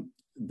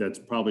that's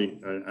probably,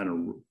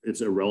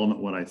 it's irrelevant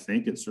what I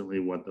think. It's certainly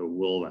what the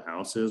will of the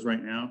House is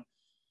right now.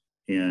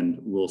 And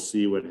we'll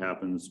see what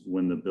happens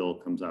when the bill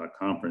comes out of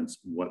conference,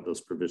 what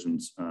those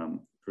provisions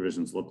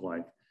look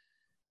like.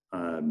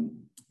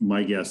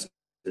 My guess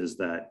is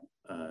that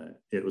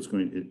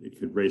it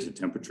could raise the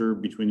temperature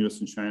between U.S.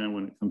 and China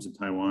when it comes to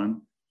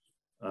Taiwan.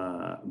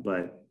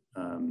 But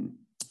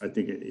I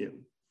think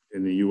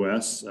in the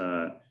U.S.,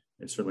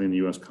 certainly in the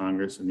U.S.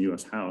 Congress and the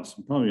U.S. House,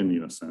 and probably in the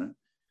U.S. Senate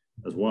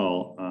as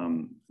well,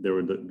 there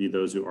would be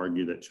those who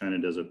argue that China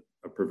does a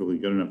perfectly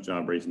good enough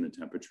job raising the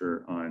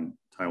temperature on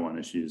Taiwan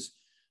issues,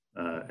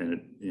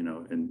 and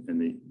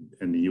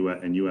the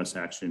U.S.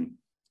 action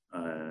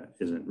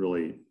isn't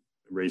really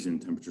raising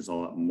temperatures a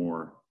lot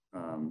more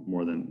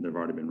than they've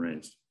already been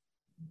raised.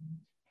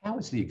 How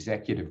has the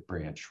executive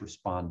branch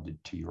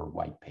responded to your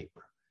white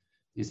paper?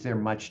 Is there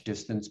much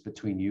distance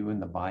between you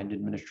and the Biden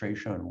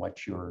administration on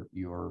what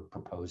you're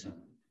proposing?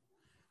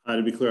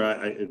 To be clear,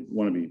 I don't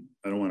want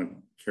to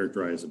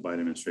characterize the Biden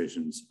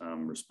administration's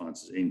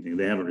response as anything.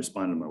 They haven't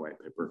responded to my white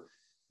paper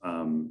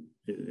in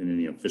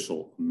any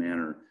official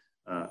manner.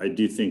 I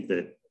do think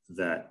that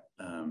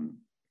in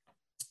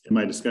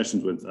my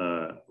discussions with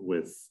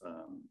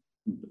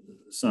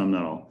some,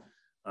 not all,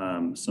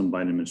 some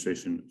Biden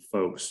administration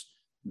folks,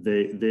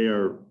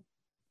 they're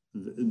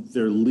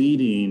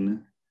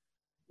leading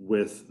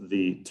with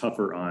the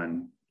tougher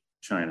on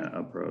China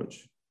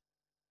approach,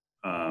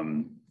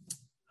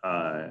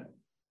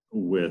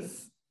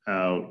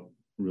 without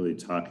really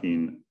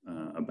talking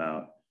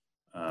about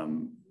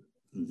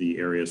the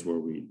areas where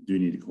we do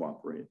need to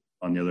cooperate.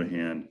 On the other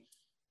hand,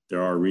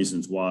 there are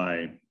reasons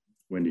why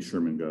Wendy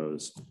Sherman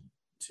goes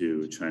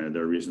to China.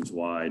 There are reasons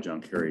why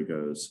John Kerry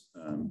goes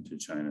to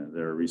China.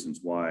 There are reasons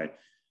why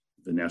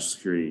the National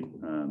Security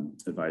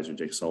Advisor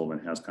Jake Sullivan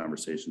has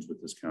conversations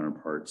with his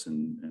counterparts,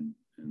 and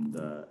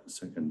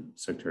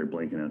Secretary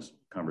Blinken has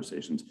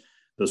conversations.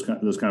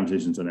 Those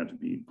conversations don't have to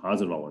be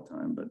positive all the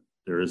time, but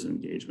there is an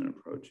engagement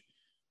approach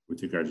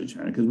with regard to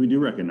China, because we do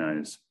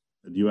recognize,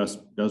 the U.S.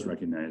 does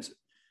recognize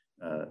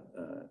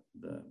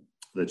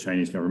the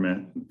Chinese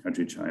government, the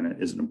country China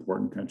is an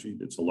important country.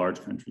 It's a large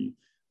country.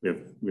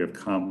 We have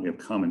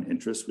common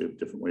interests. We have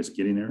different ways of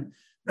getting there,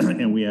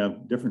 and we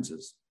have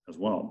differences as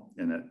well,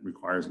 and that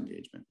requires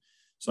engagement.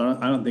 So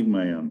I don't think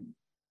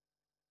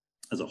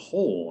as a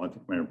whole, I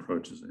think my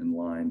approach is in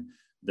line.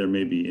 There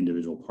may be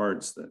individual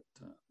parts that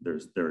there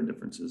are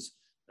differences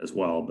as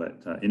well,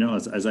 but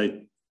as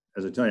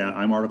I tell you,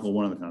 I'm Article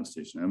 1 of the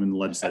Constitution. I'm in the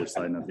legislative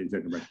side, not the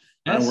executive branch.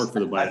 Yes, I don't work for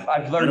the Biden.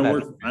 I've learned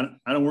that.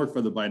 I don't work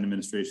for the Biden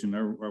administration.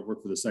 I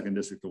work for the 2nd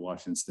District of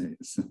Washington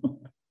State. So.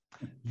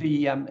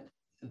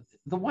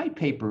 The white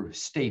paper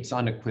states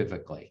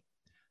unequivocally,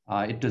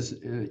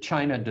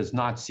 China does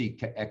not seek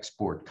to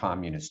export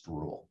communist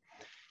rule.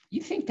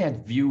 You think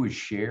that view is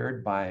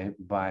shared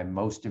by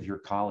most of your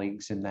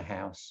colleagues in the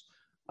House?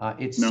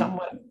 It's no.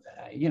 somewhat,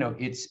 it's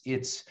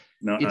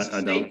no, it's I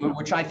a statement don't.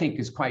 which I think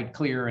is quite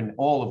clear in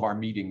all of our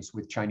meetings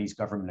with Chinese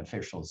government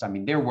officials. I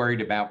mean, they're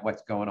worried about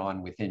what's going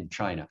on within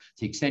China. To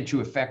the extent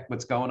you affect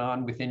what's going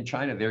on within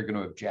China, they're going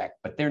to object,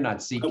 but they're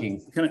not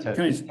seeking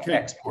to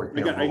export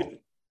their rule.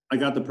 I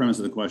got the premise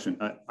of the question.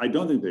 I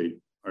don't think they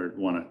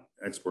want to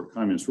export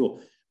communist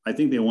rule. I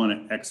think they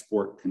want to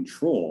export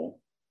control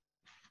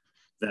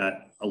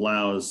that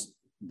allows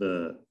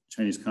the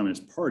Chinese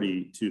Communist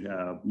Party to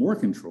have more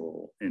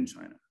control in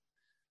China.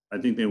 I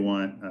think they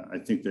want. I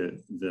think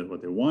that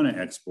what they want to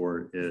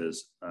export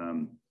is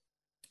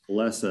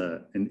less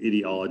an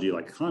ideology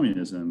like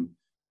communism,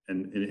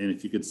 and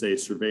if you could say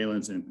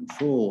surveillance and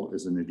control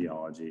is an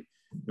ideology.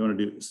 They want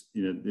to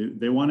do.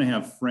 They want to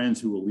have friends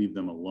who will leave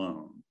them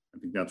alone. I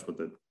think that's what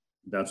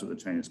the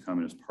Chinese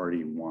Communist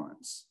Party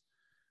wants.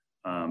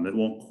 That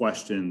won't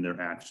question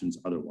their actions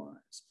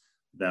otherwise.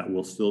 That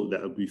will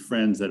be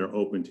friends that are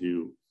open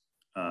to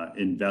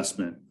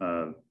investment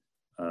of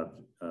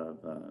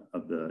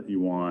the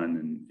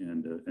yuan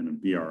and a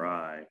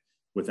BRI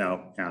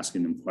without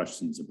asking them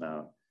questions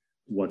about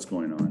what's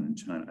going on in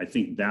China. I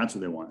think that's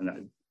what they want. And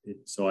I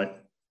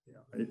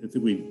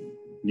think we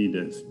need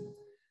to, if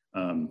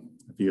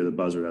you hear the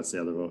buzzer, that's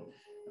the other vote.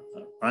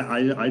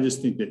 I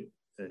just think that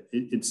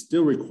it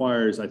still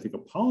requires, I think, a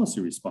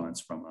policy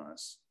response from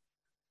us.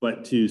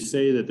 But to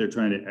say that they're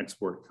trying to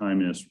export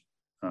communist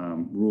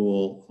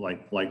rule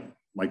like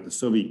the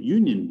Soviet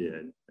Union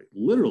did, like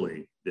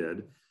literally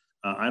did,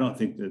 I don't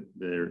think that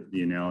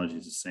the analogy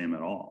is the same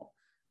at all.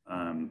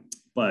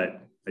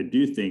 But I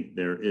do think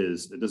there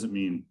is. It doesn't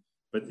mean,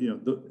 but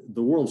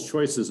the world's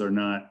choices are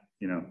not.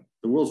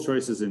 The world's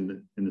choices in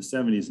the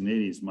 70s and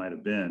 80s might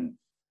have been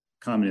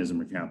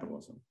communism or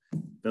capitalism.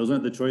 Those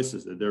aren't the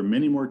choices. There are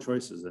many more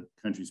choices that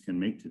countries can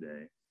make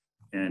today,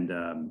 and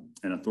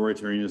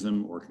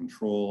authoritarianism or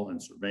control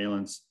and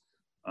surveillance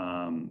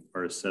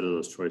are a set of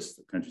those choices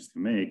that countries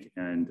can make.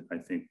 And I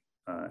think,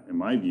 in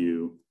my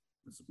view,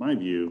 this is my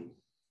view,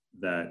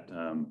 that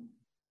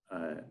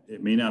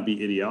it may not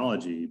be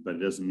ideology, but it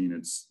doesn't mean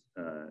it's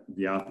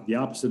the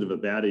opposite of a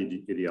bad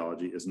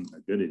ideology isn't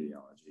a good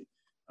ideology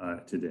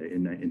today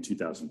in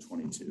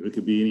 2022. It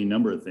could be any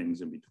number of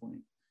things in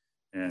between.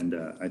 And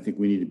I think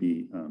we need to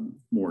be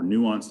more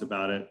nuanced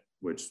about it,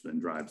 which then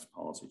drives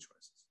policy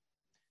choices.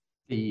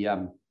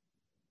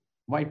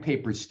 white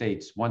paper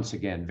states, once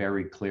again,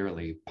 very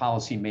clearly,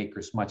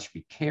 policymakers must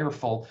be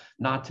careful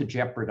not to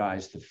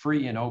jeopardize the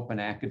free and open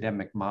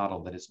academic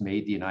model that has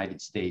made the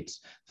United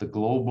States the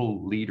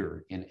global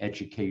leader in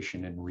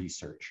education and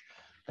research.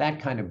 That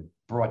kind of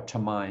brought to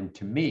mind,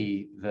 to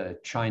me, the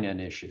China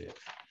Initiative,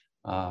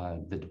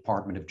 the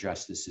Department of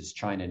Justice's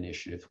China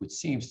Initiative, which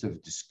seems to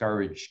have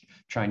discouraged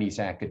Chinese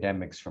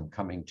academics from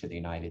coming to the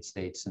United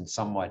States and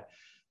somewhat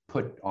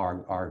put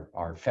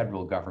our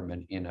federal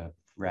government in a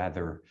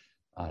rather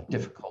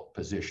difficult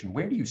position.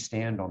 Where do you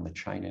stand on the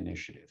China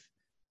Initiative?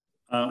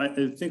 I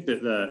think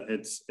that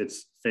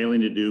it's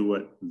failing to do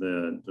what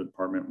the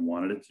department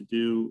wanted it to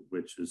do,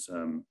 which is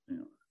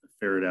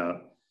ferret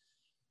out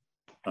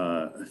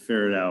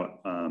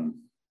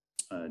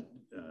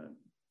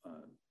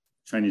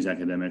Chinese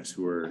academics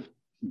who are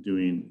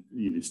doing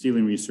either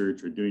stealing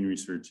research or doing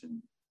research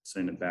and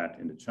sending it back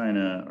into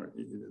China. Or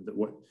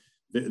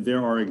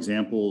there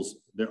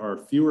are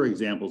fewer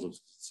examples of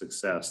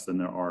success than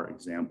there are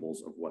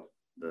examples of what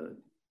the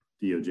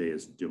DOJ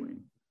is doing.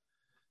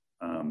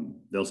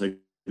 They'll say,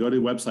 go to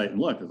the website and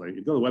look. It's like,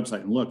 you go to the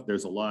website and look,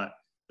 there's a lot.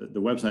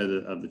 The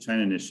website of the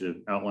China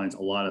Initiative outlines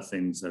a lot of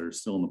things that are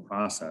still in the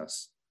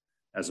process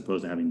as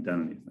opposed to having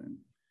done anything.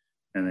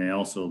 And they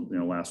also,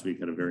 last week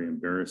had a very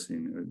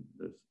embarrassing,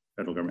 the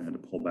federal government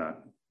had to pull back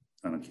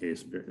on a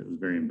case. It was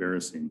very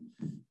embarrassing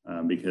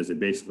because they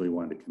basically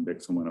wanted to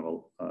convict someone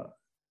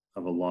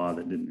of a law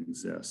that didn't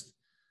exist,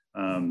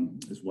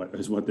 is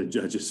what the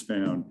judges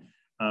found.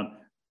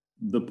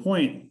 The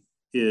point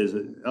is,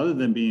 other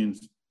than being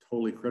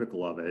totally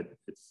critical of it,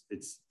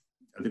 it's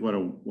I think what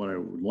I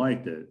would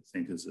like to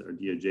think is that our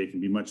DOJ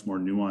can be much more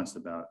nuanced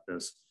about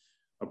this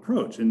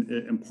approach. And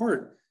in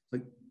part,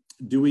 like,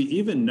 do we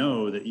even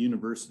know that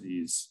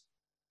universities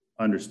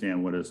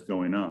understand what is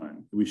going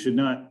on? We should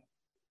not,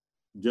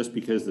 just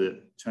because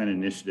the China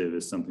Initiative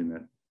is something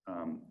that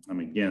I'm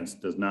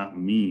against, does not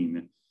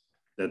mean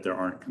that there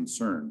aren't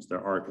concerns.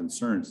 There are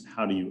concerns.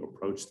 How do you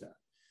approach that?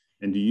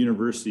 And do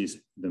universities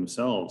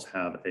themselves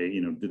have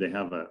do they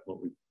have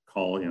what we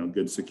call,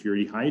 good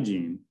security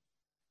hygiene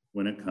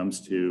when it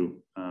comes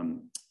to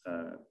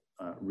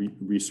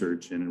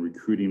research and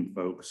recruiting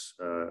folks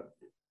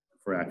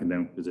for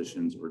academic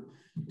positions or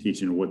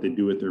teaching, or what they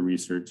do with their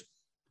research?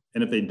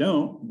 And if they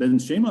don't, then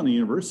shame on the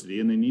university,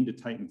 and they need to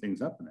tighten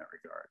things up in that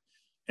regard.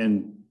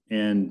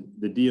 And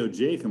the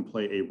DOJ can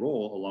play a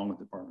role, along with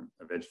the Department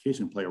of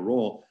Education, play a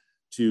role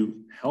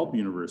to help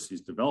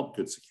universities develop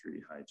good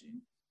security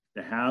hygiene,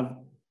 to have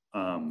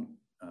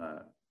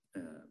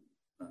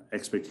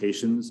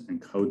expectations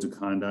and codes of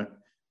conduct,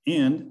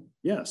 and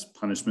yes,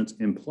 punishments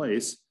in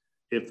place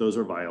if those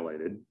are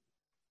violated.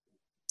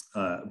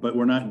 But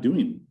we're not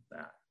doing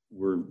that.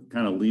 We're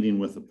kind of leading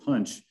with a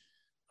punch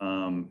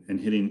and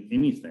hitting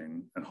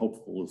anything and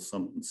hopeful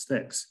something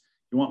sticks.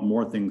 You want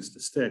more things to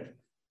stick,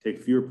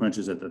 take fewer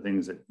punches at the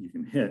things that you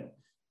can hit,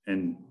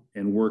 and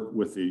work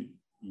with the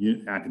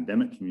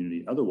academic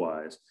community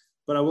otherwise.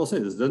 But I will say,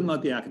 this doesn't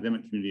let the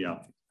academic community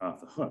off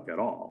the hook at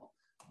all.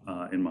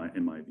 In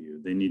my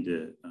view, they need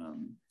to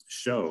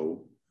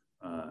show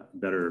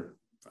better,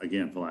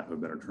 again, for lack of a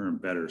better term,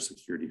 better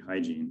security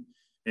hygiene,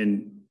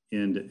 and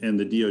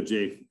the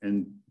DOJ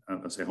and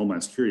I'll say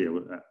Homeland Security, I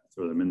would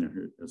throw them in there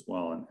as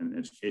well, and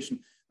education,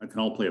 can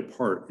all play a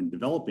part in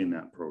developing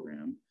that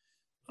program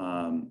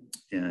and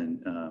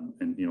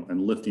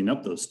lifting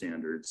up those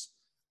standards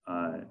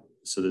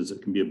so that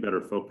it can be a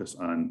better focus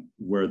on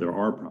where there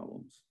are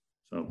problems.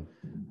 So,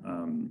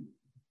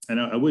 and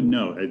I would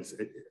note,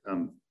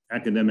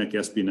 academic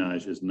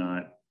espionage is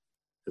not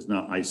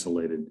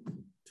isolated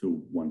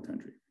to one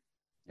country.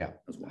 Yeah,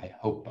 as well.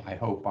 I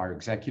hope our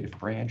executive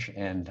branch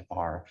and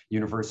our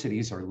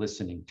universities are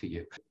listening to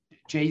you.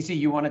 Jay-Z,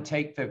 you want to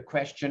take the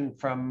question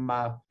from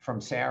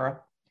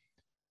Sarah?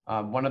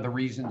 One of the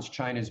reasons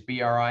China's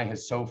BRI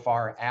has so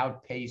far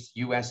outpaced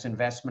U.S.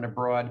 investment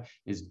abroad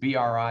is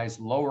BRI's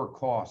lower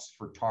costs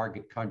for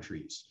target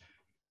countries,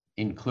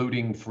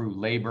 including through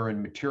labor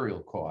and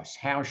material costs.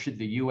 How should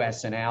the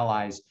U.S. and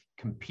allies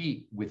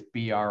compete with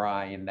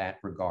BRI in that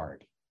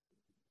regard?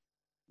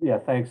 Yeah,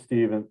 thanks,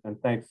 Steve,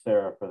 and thanks,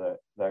 Sarah, for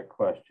that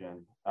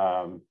question.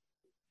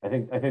 I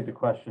think the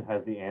question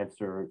has the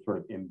answer sort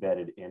of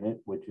embedded in it,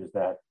 which is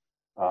that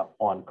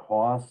on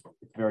cost,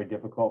 it's very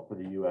difficult for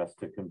the U.S.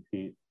 to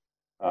compete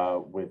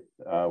with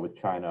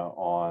China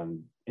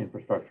on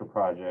infrastructure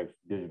projects,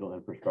 digital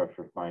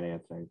infrastructure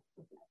financing,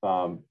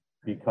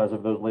 because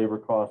of those labor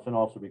costs, and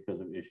also because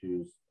of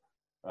issues,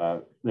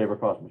 labor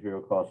costs,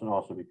 material costs, and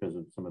also because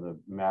of some of the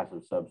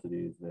massive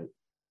subsidies that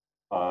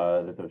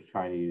those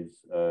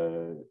Chinese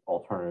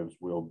alternatives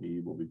will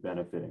be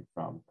benefiting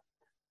from.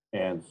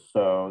 And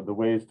so the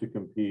ways to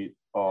compete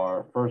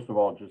are, first of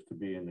all, just to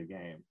be in the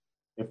game.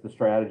 If the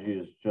strategy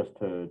is just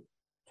to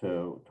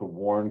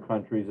warn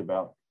countries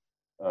about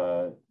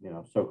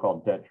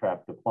so-called debt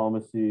trap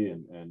diplomacy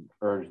and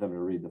urge them to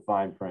read the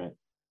fine print,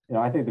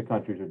 I think the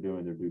countries are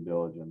doing their due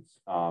diligence,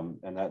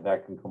 and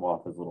that can come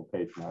off as a little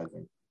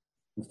patronizing.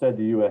 Instead,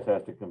 the U.S.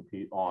 has to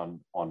compete on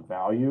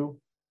value,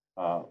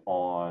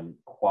 on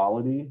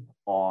quality,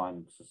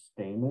 on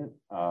sustainment.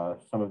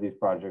 Some of these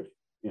projects,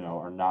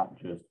 are not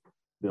just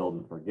build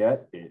and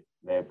forget.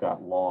 They've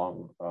got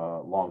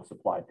long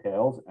supply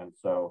tails, and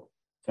so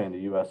saying the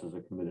U.S. is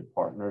a committed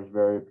partner is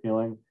very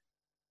appealing.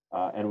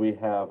 And we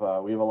have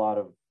a lot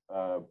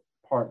of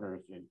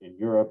partners in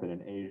Europe and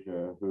in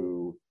Asia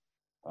who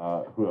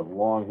have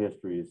long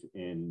histories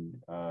in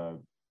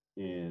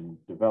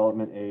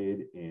development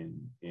aid,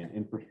 in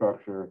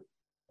infrastructure,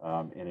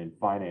 and in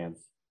finance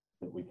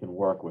that we can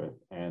work with.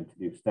 And to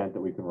the extent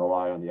that we can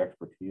rely on the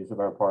expertise of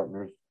our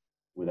partners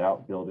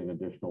without building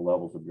additional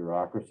levels of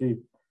bureaucracy,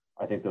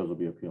 I think those will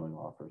be appealing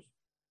offers.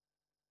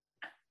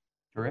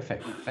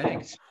 Terrific.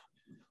 Thanks.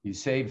 You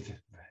saved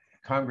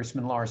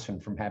Congressman Larsen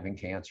from having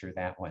to answer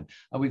that one.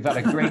 We've got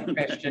a great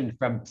question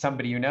from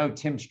somebody you know,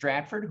 Tim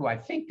Stratford, who I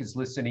think is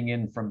listening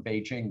in from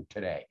Beijing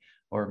today,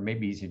 or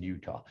maybe he's in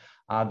Utah.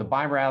 The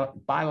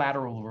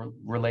bilateral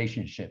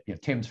relationship,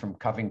 Tim's from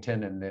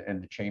Covington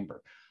and the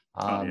chamber.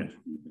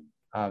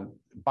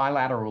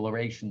 Bilateral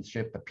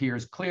relationship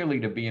appears clearly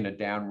to be in a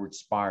downward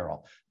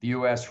spiral. The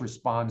U.S.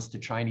 responds to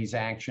Chinese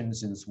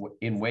actions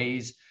in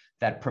ways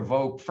that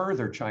provoke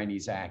further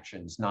Chinese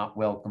actions not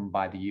welcomed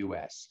by the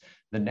U.S.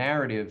 The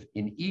narrative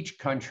in each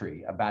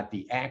country about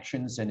the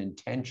actions and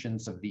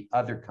intentions of the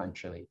other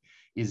country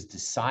is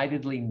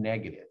decidedly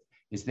negative.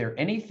 Is there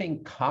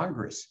anything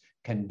Congress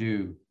can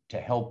do to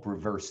help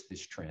reverse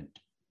this trend?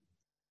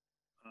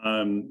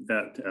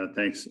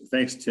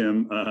 Thanks,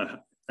 Tim.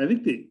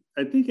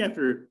 I think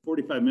after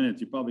 45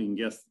 minutes, you probably can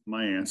guess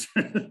my answer.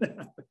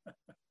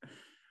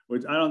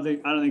 Which I don't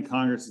think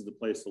Congress is the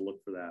place to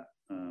look for that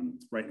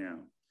right now,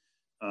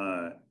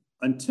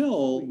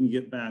 until we can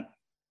get back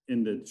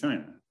into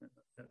China.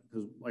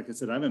 Because, like I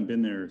said, I haven't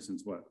been there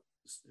since what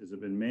has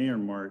it been, May or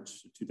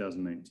March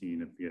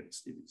 2019? I forget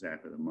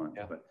exactly the month,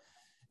 yeah. But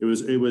it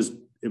was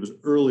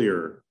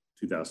earlier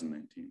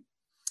 2019,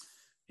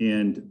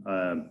 and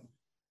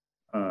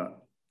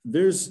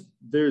there's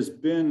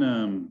been.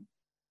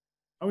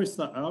 I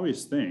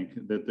always think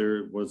that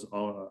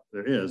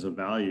there is a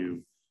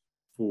value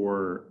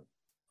for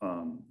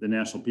the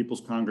National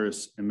People's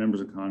Congress and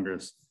members of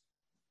Congress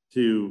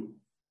to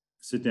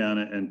sit down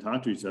and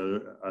talk to each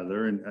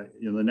other. And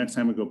the next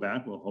time we go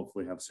back, we'll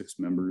hopefully have 6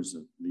 members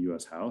of the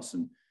U.S. House,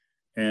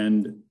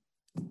 and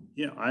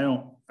I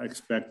don't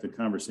expect the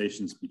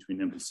conversations between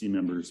NPC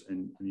members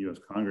and the U.S.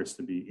 Congress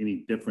to be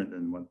any different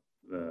than what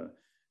the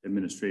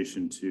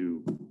administration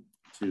to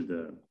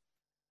the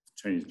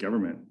Chinese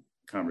government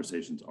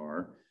conversations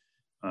are.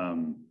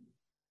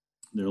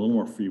 They're a little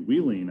more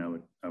freewheeling,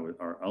 I would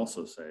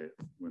also say,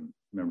 when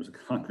members of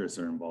Congress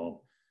are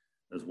involved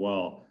as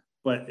well.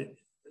 But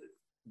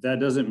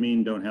that doesn't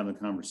mean don't have the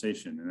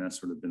conversation, and that's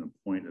sort of been a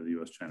point of the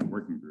U.S.-China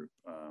Working Group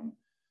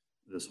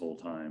this whole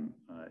time,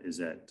 is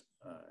that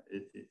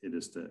it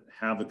is to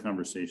have the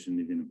conversation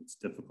even if it's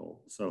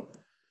difficult. So,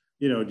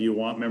 do you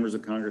want members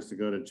of Congress to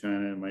go to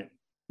China? It might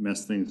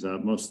mess things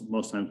up.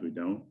 Most times we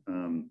don't,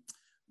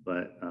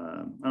 but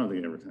I don't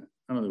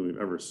think we've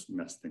ever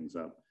messed things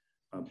up.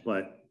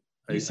 But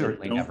you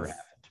certainly never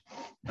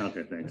haven't.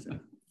 Okay, thanks. Yeah,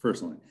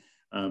 personally,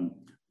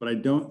 but I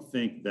don't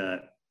think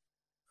that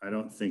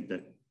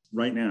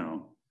right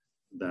now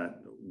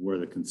that where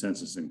the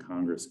consensus in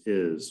Congress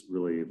is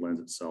really lends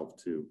itself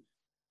to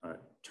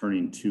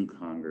turning to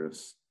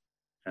Congress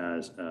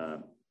as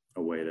a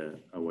way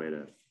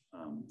to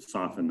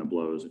soften the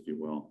blows, if you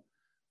will.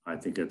 I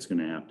think it's going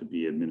to have to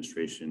be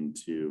administration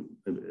to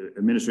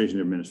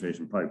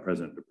administration, probably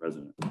president to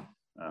president,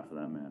 for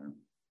that matter.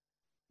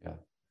 Yeah.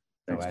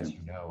 So as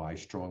you know, I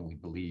strongly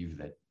believe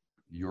that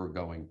you're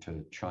going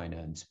to China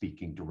and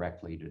speaking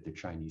directly to the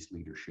Chinese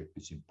leadership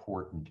is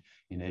important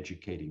in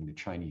educating the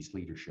Chinese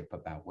leadership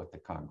about what the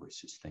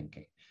Congress is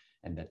thinking,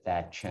 and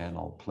that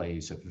channel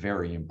plays a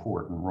very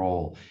important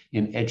role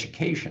in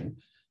education.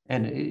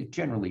 And it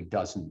generally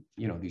doesn't,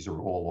 these are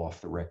all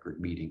off the record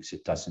meetings.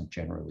 It doesn't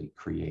generally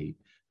create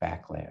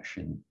backlash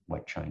in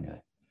what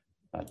China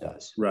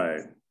does.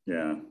 Right.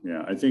 Yeah.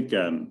 I think,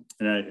 and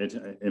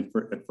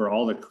for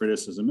all the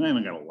criticism, I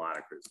haven't got a lot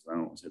of criticism. I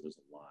don't want to say there's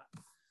a lot,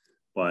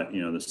 but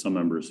there's some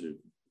members who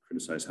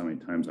criticize how many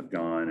times I've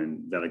gone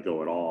and that I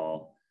go at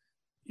all.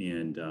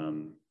 And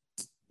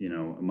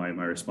my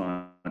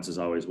response is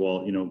always,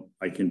 well,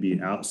 I can be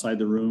outside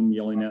the room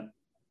yelling at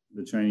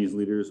the Chinese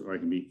leaders, or I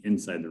can be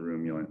inside the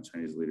room yelling at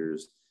Chinese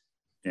leaders,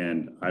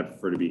 and I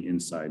prefer to be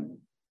inside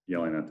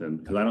yelling at them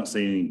because I don't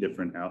say anything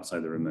different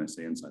outside the room than I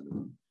say inside the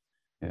room.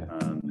 Yeah.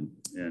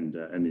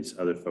 And these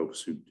other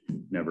folks who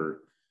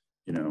never,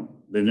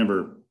 they've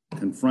never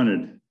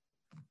confronted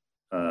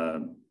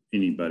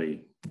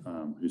anybody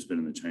who's been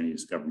in the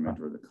Chinese government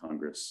or the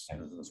Congress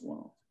as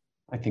well.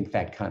 I think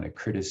that kind of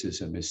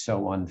criticism is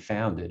so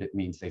unfounded. It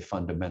means they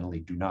fundamentally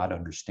do not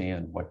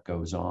understand what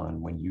goes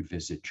on when you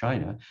visit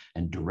China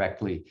and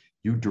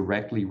you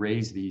directly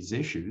raise these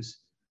issues,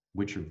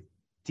 which are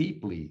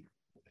deeply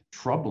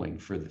troubling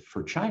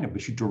for China,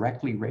 but you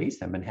directly raise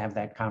them and have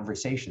that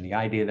conversation. The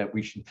idea that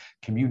we should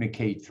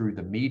communicate through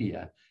the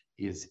media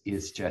is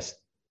just,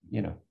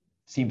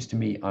 seems to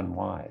me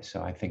unwise.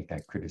 So I think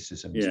that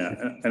criticism is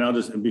true. And I'll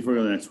just, before we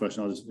go to the next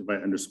question, I'll just, if I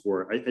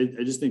underscore,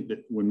 I just think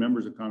that when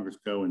members of Congress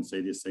go and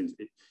say these things,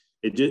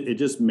 it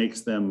just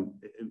makes them,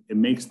 it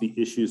makes the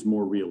issues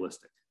more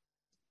realistic.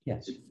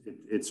 Yes.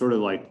 It's sort of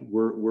like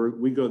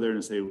we go there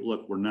and say,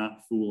 look, we're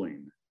not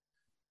fooling.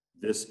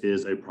 This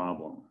is a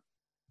problem,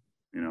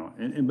 you know,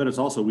 but it's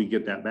also, we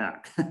get that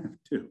back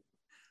too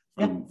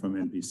from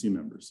NPC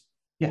members.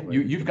 Yeah,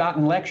 you've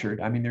gotten lectured.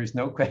 I mean, there's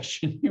no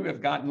question you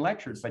have gotten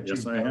lectured, but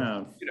yes, I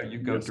have. You know, you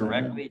go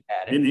directly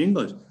at it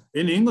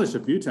in English a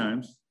few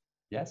times.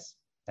 Yes,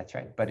 that's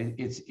right. But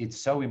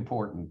it's so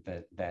important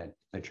that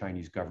the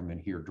Chinese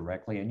government hear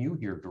directly, and you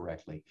hear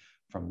directly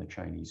from the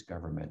Chinese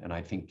government. And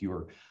I think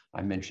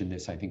I mentioned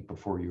this, I think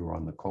before you were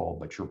on the call,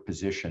 but your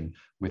position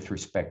with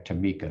respect to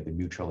MICA, the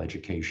Mutual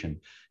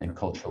Education and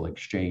Cultural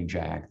Exchange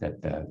Act,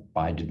 that the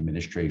Biden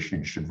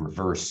administration should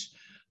reverse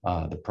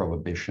the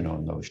prohibition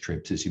on those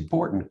trips, is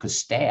important, because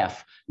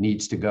staff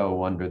needs to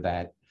go under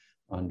that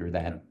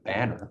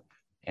banner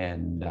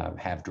and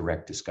have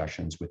direct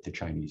discussions with the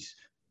Chinese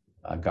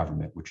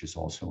government, which is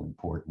also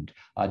important.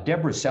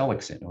 Deborah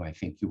Seligson, who I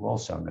think you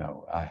also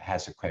know,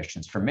 has a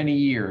question. For many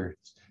years,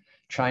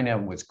 China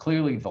was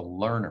clearly the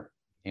learner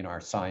in our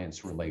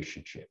science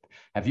relationship.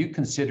 Have you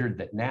considered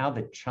that now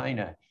that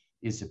China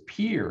is a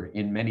peer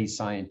in many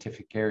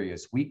scientific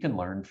areas, we can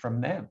learn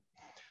from them?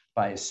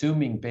 By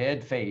assuming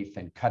bad faith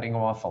and cutting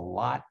off a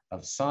lot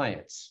of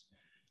science,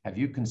 have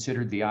you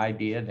considered the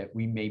idea that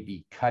we may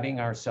be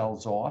cutting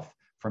ourselves off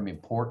from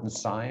important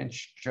science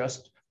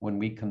just when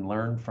we can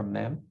learn from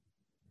them?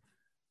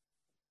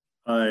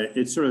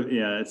 It's sort of,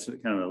 it's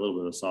kind of a little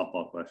bit of a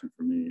softball question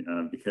for me,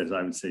 because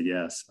I would say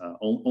yes,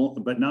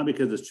 but not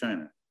because it's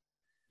China.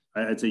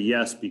 I'd say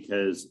yes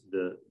because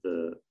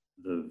the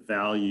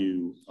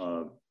value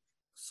of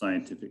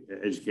scientific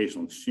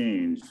educational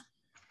exchange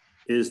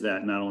is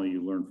that not only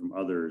you learn from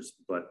others,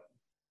 but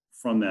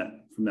from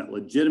that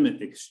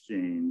legitimate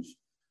exchange,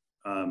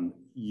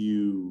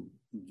 you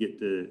get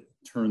to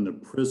turn the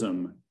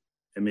prism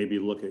and maybe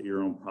look at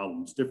your own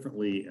problems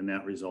differently, and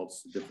that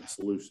results in different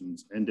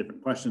solutions and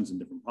different questions and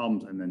different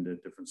problems, and then to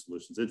different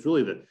solutions. It's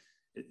really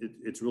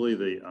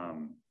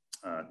the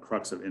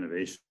crux of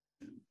innovation,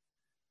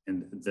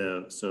 and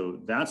so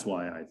that's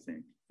why I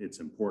think it's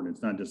important.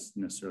 It's not just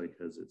necessarily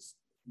because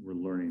we're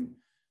learning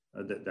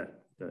that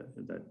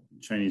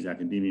Chinese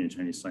academia and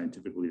Chinese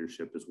scientific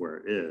leadership is where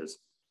it is.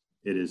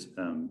 It is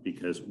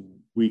because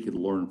we could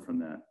learn from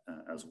that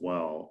as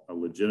well,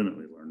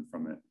 legitimately learn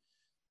from it,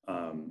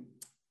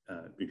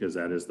 because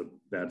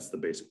that's the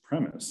basic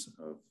premise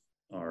of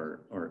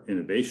our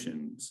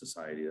innovation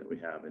society that we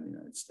have in the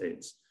United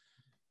States.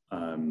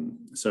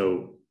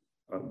 So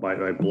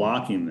by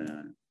blocking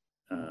that,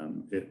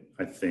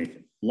 I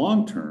think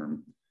long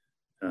term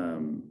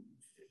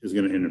is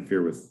going to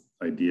interfere with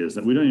ideas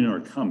that we don't even know are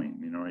coming.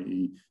 You know,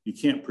 you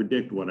can't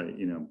predict what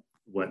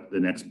the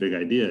next big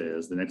idea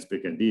is. The next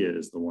big idea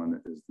is the one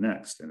that is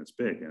next, and it's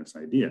big and it's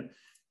an idea.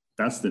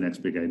 That's the next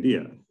big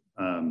idea.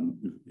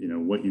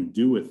 What you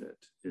do with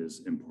it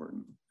is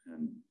important,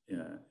 and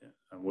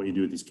what you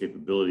do with these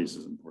capabilities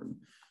is important.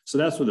 So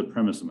that's what the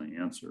premise of my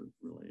answer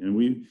really. And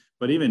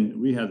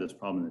we had this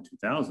problem in the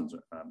 2000s.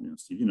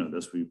 Steve, you know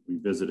this. We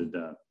visited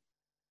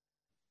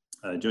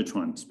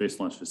Jiuquan Space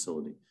Launch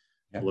Facility.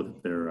 Yep. Look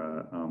at their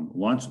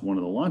one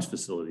of the launch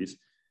facilities,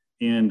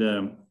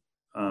 and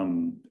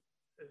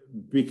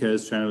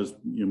because China was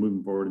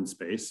moving forward in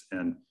space,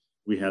 and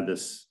we had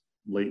this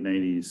late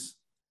 90s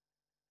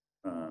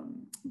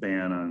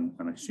ban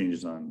on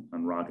exchanges on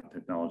rocket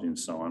technology and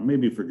so on,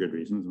 maybe for good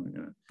reasons.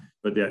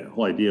 But the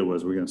whole idea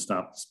was we're going to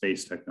stop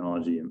space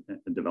technology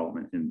and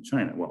development in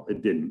China. Well,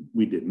 it didn't.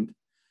 We didn't.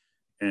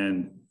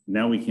 And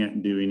now we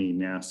can't do any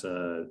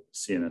NASA,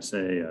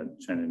 CNSA,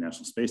 China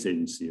National Space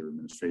Agency or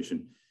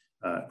Administration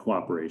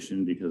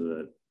cooperation because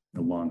of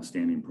the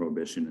long-standing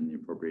prohibition in the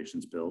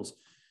appropriations bills.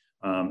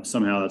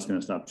 Somehow that's going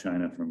to stop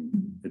China from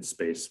its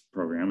space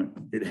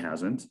program. It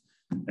hasn't.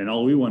 And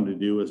all we wanted to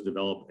do was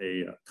develop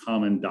a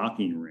common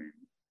docking ring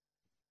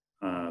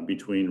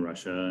between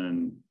Russia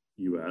and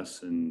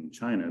US and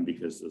China,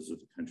 because those are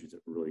the countries that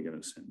are really going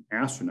to send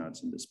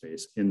astronauts into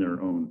space in their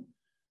own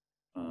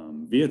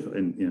vehicle,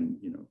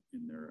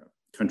 in their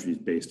countries'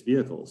 based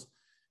vehicles,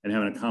 and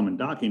having a common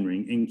docking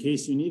ring in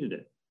case you needed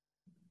it.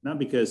 Not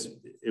because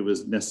it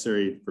was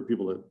necessary for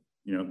people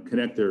to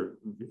connect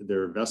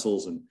their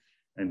vessels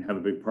and have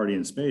a big party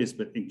in space,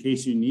 but in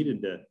case you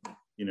needed to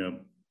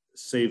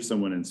save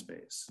someone in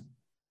space.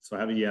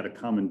 So you had a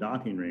common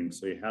docking ring,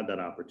 so you had that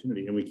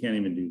opportunity, and we can't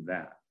even do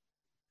that.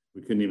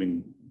 We couldn't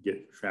even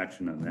get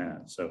traction on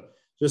that. So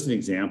just an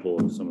example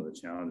of some of the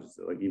challenges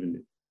that,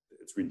 even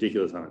it's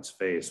ridiculous on its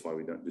face why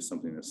we don't do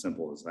something as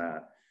simple as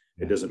that.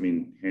 It doesn't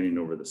mean handing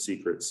over the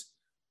secrets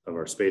of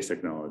our space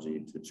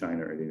technology to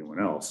China or anyone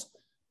else.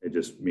 It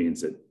just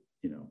means that,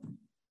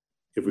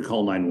 if we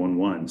call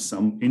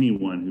 911,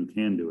 anyone who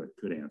can do it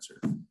could answer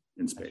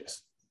in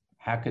space.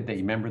 How could they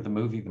remember the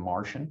movie The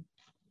Martian,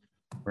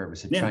 where it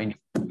was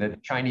the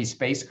Chinese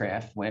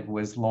spacecraft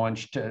was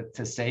launched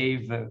to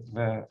save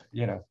the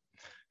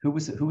Who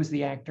was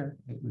the actor?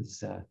 It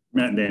was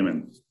Matt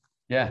Damon.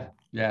 Yeah.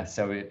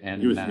 So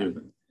he was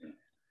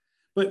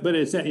but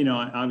it's,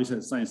 obviously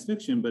it's science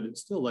fiction, but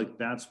it's still like,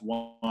 that's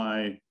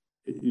why,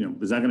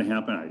 is that going to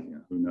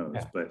happen? Who knows?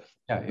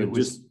 Yeah.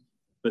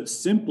 But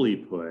simply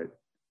put,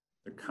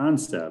 the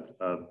concept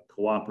of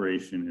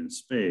cooperation in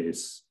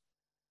space,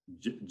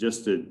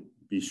 just to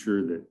be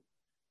sure that,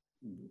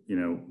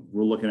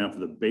 we're looking out for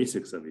the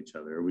basics of each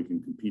other, we can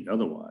compete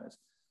otherwise.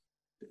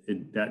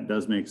 That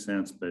does make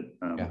sense, but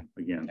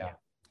again.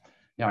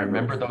 Yeah, I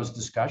remember those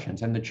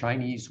discussions, and the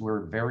Chinese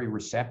were very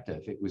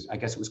receptive. I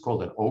guess it was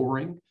called an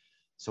O-ring.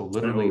 So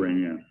literally,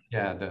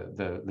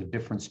 the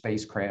different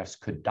spacecrafts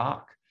could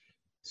dock.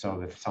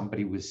 So if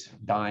somebody was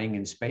dying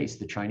in space,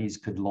 the Chinese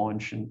could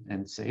launch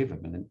and save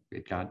them, and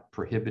it got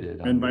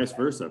prohibited. And vice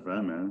versa, for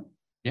that matter.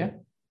 Yeah.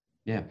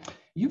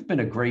 You've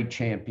been a great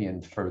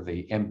champion for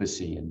the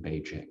embassy in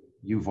Beijing.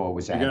 You've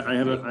always I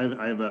have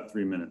about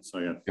 3 minutes. So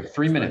you have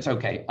 3 minutes.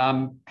 Okay.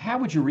 How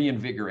would you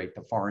reinvigorate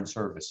the Foreign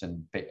Service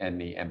and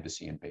the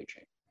embassy in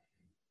Beijing?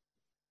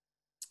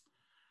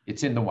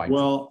 It's in the White House.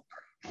 Well,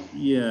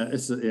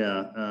 there's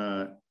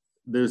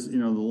the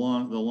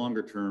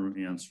longer term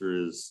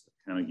answer is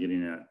kind of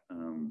getting at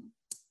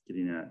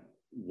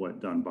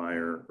what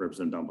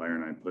Representative Don Beyer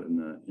and I put in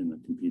the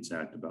Competes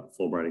Act about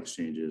Fulbright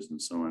exchanges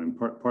and so on. And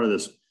part of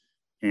this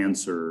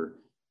answer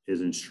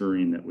is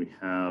ensuring that we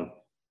have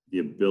the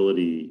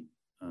ability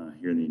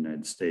here in the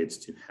United States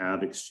to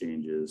have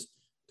exchanges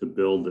to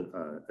build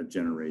a next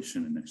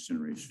generation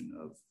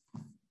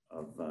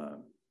of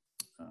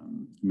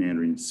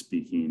Mandarin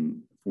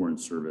speaking Foreign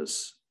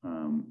Service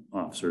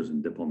officers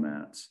and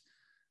diplomats.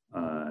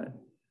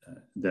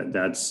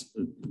 That's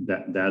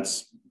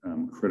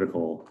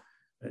critical.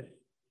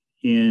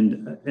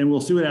 And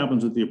we'll see what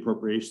happens with the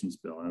appropriations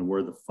bill and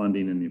where the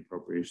funding in the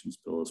appropriations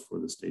bill is for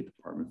the State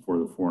Department, for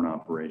the foreign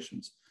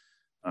operations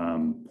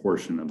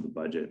portion of the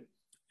budget,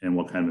 and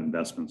what kind of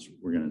investments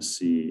we're going to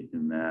see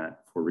in that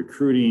for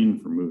recruiting,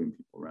 for moving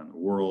people around the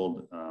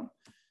world.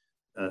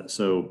 I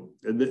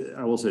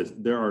will say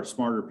there are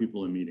smarter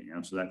people in me to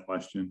answer that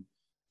question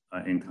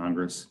in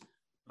Congress.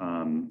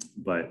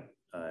 But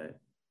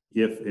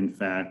if in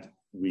fact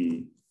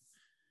we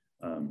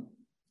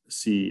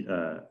see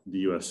the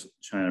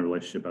U.S.-China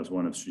relationship as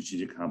one of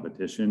strategic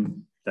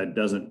competition, that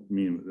doesn't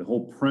mean the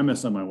whole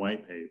premise of my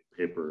white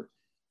paper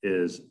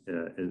is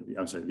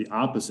the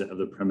opposite of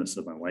the premise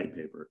of my white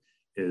paper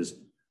is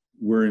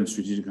we're in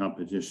strategic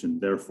competition,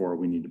 therefore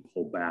we need to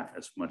pull back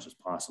as much as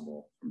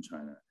possible from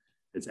China.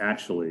 It's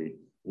actually,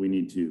 we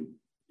need to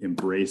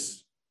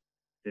embrace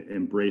the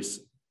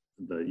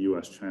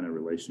U.S.-China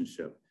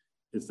relationship.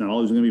 It's not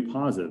always going to be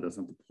positive, that's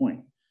not the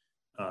point.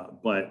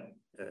 But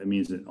it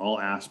means that in all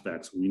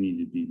aspects, we need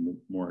to be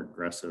more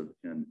aggressive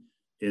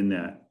in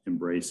that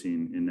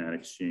embracing, in that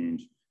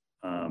exchange,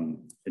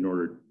 in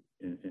order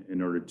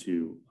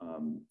to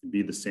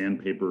be the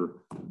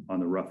sandpaper on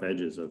the rough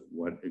edges of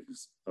what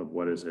is a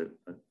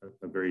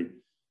very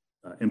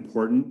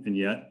important and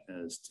yet,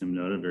 as Tim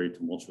noted, very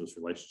tumultuous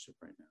relationship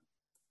right now.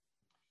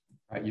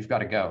 All right, you've got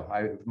to go.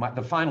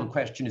 The final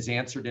question is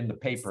answered in the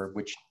paper,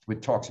 which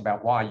talks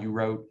about why you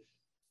wrote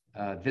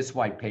this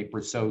white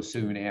paper so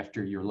soon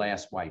after your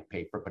last white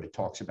paper, but it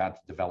talks about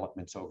the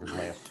developments over the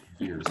last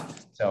years.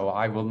 So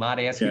I will not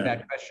ask you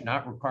that question,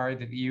 not require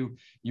that you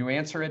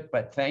answer it,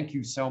 but thank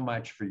you so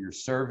much for your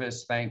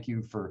service. Thank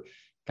you for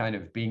kind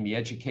of being the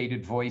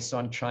educated voice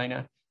on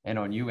China and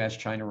on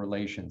U.S.-China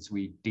relations.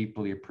 We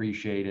deeply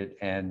appreciate it.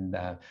 And,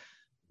 I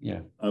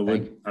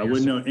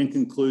would note in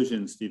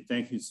conclusion, Steve,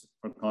 thank you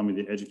for calling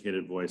me the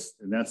educated voice.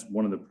 And that's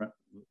one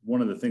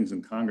of the things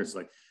in Congress,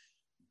 like,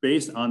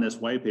 based on this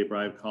white paper,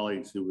 I have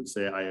colleagues who would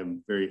say I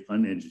am very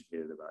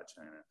uneducated about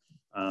China.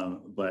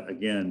 But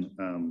again,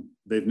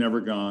 they've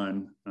never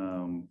gone.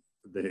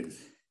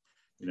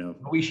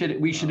 We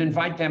should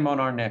invite them on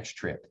our next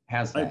trip.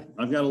 How's that?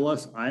 I've got a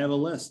list. I have a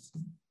list.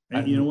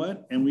 And you know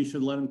what? And we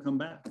should let them come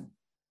back.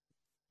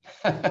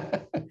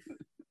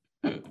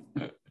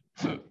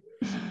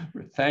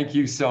 Thank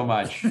you so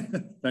much.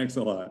 Thanks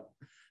a lot.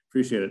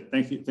 Appreciate it.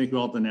 Thank you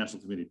all at the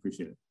National Committee.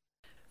 Appreciate it.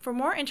 For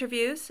more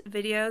interviews,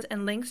 videos,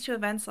 and links to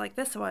events like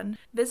this one,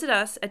 visit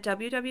us at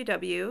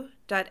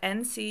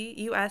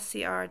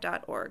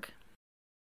www.ncuscr.org.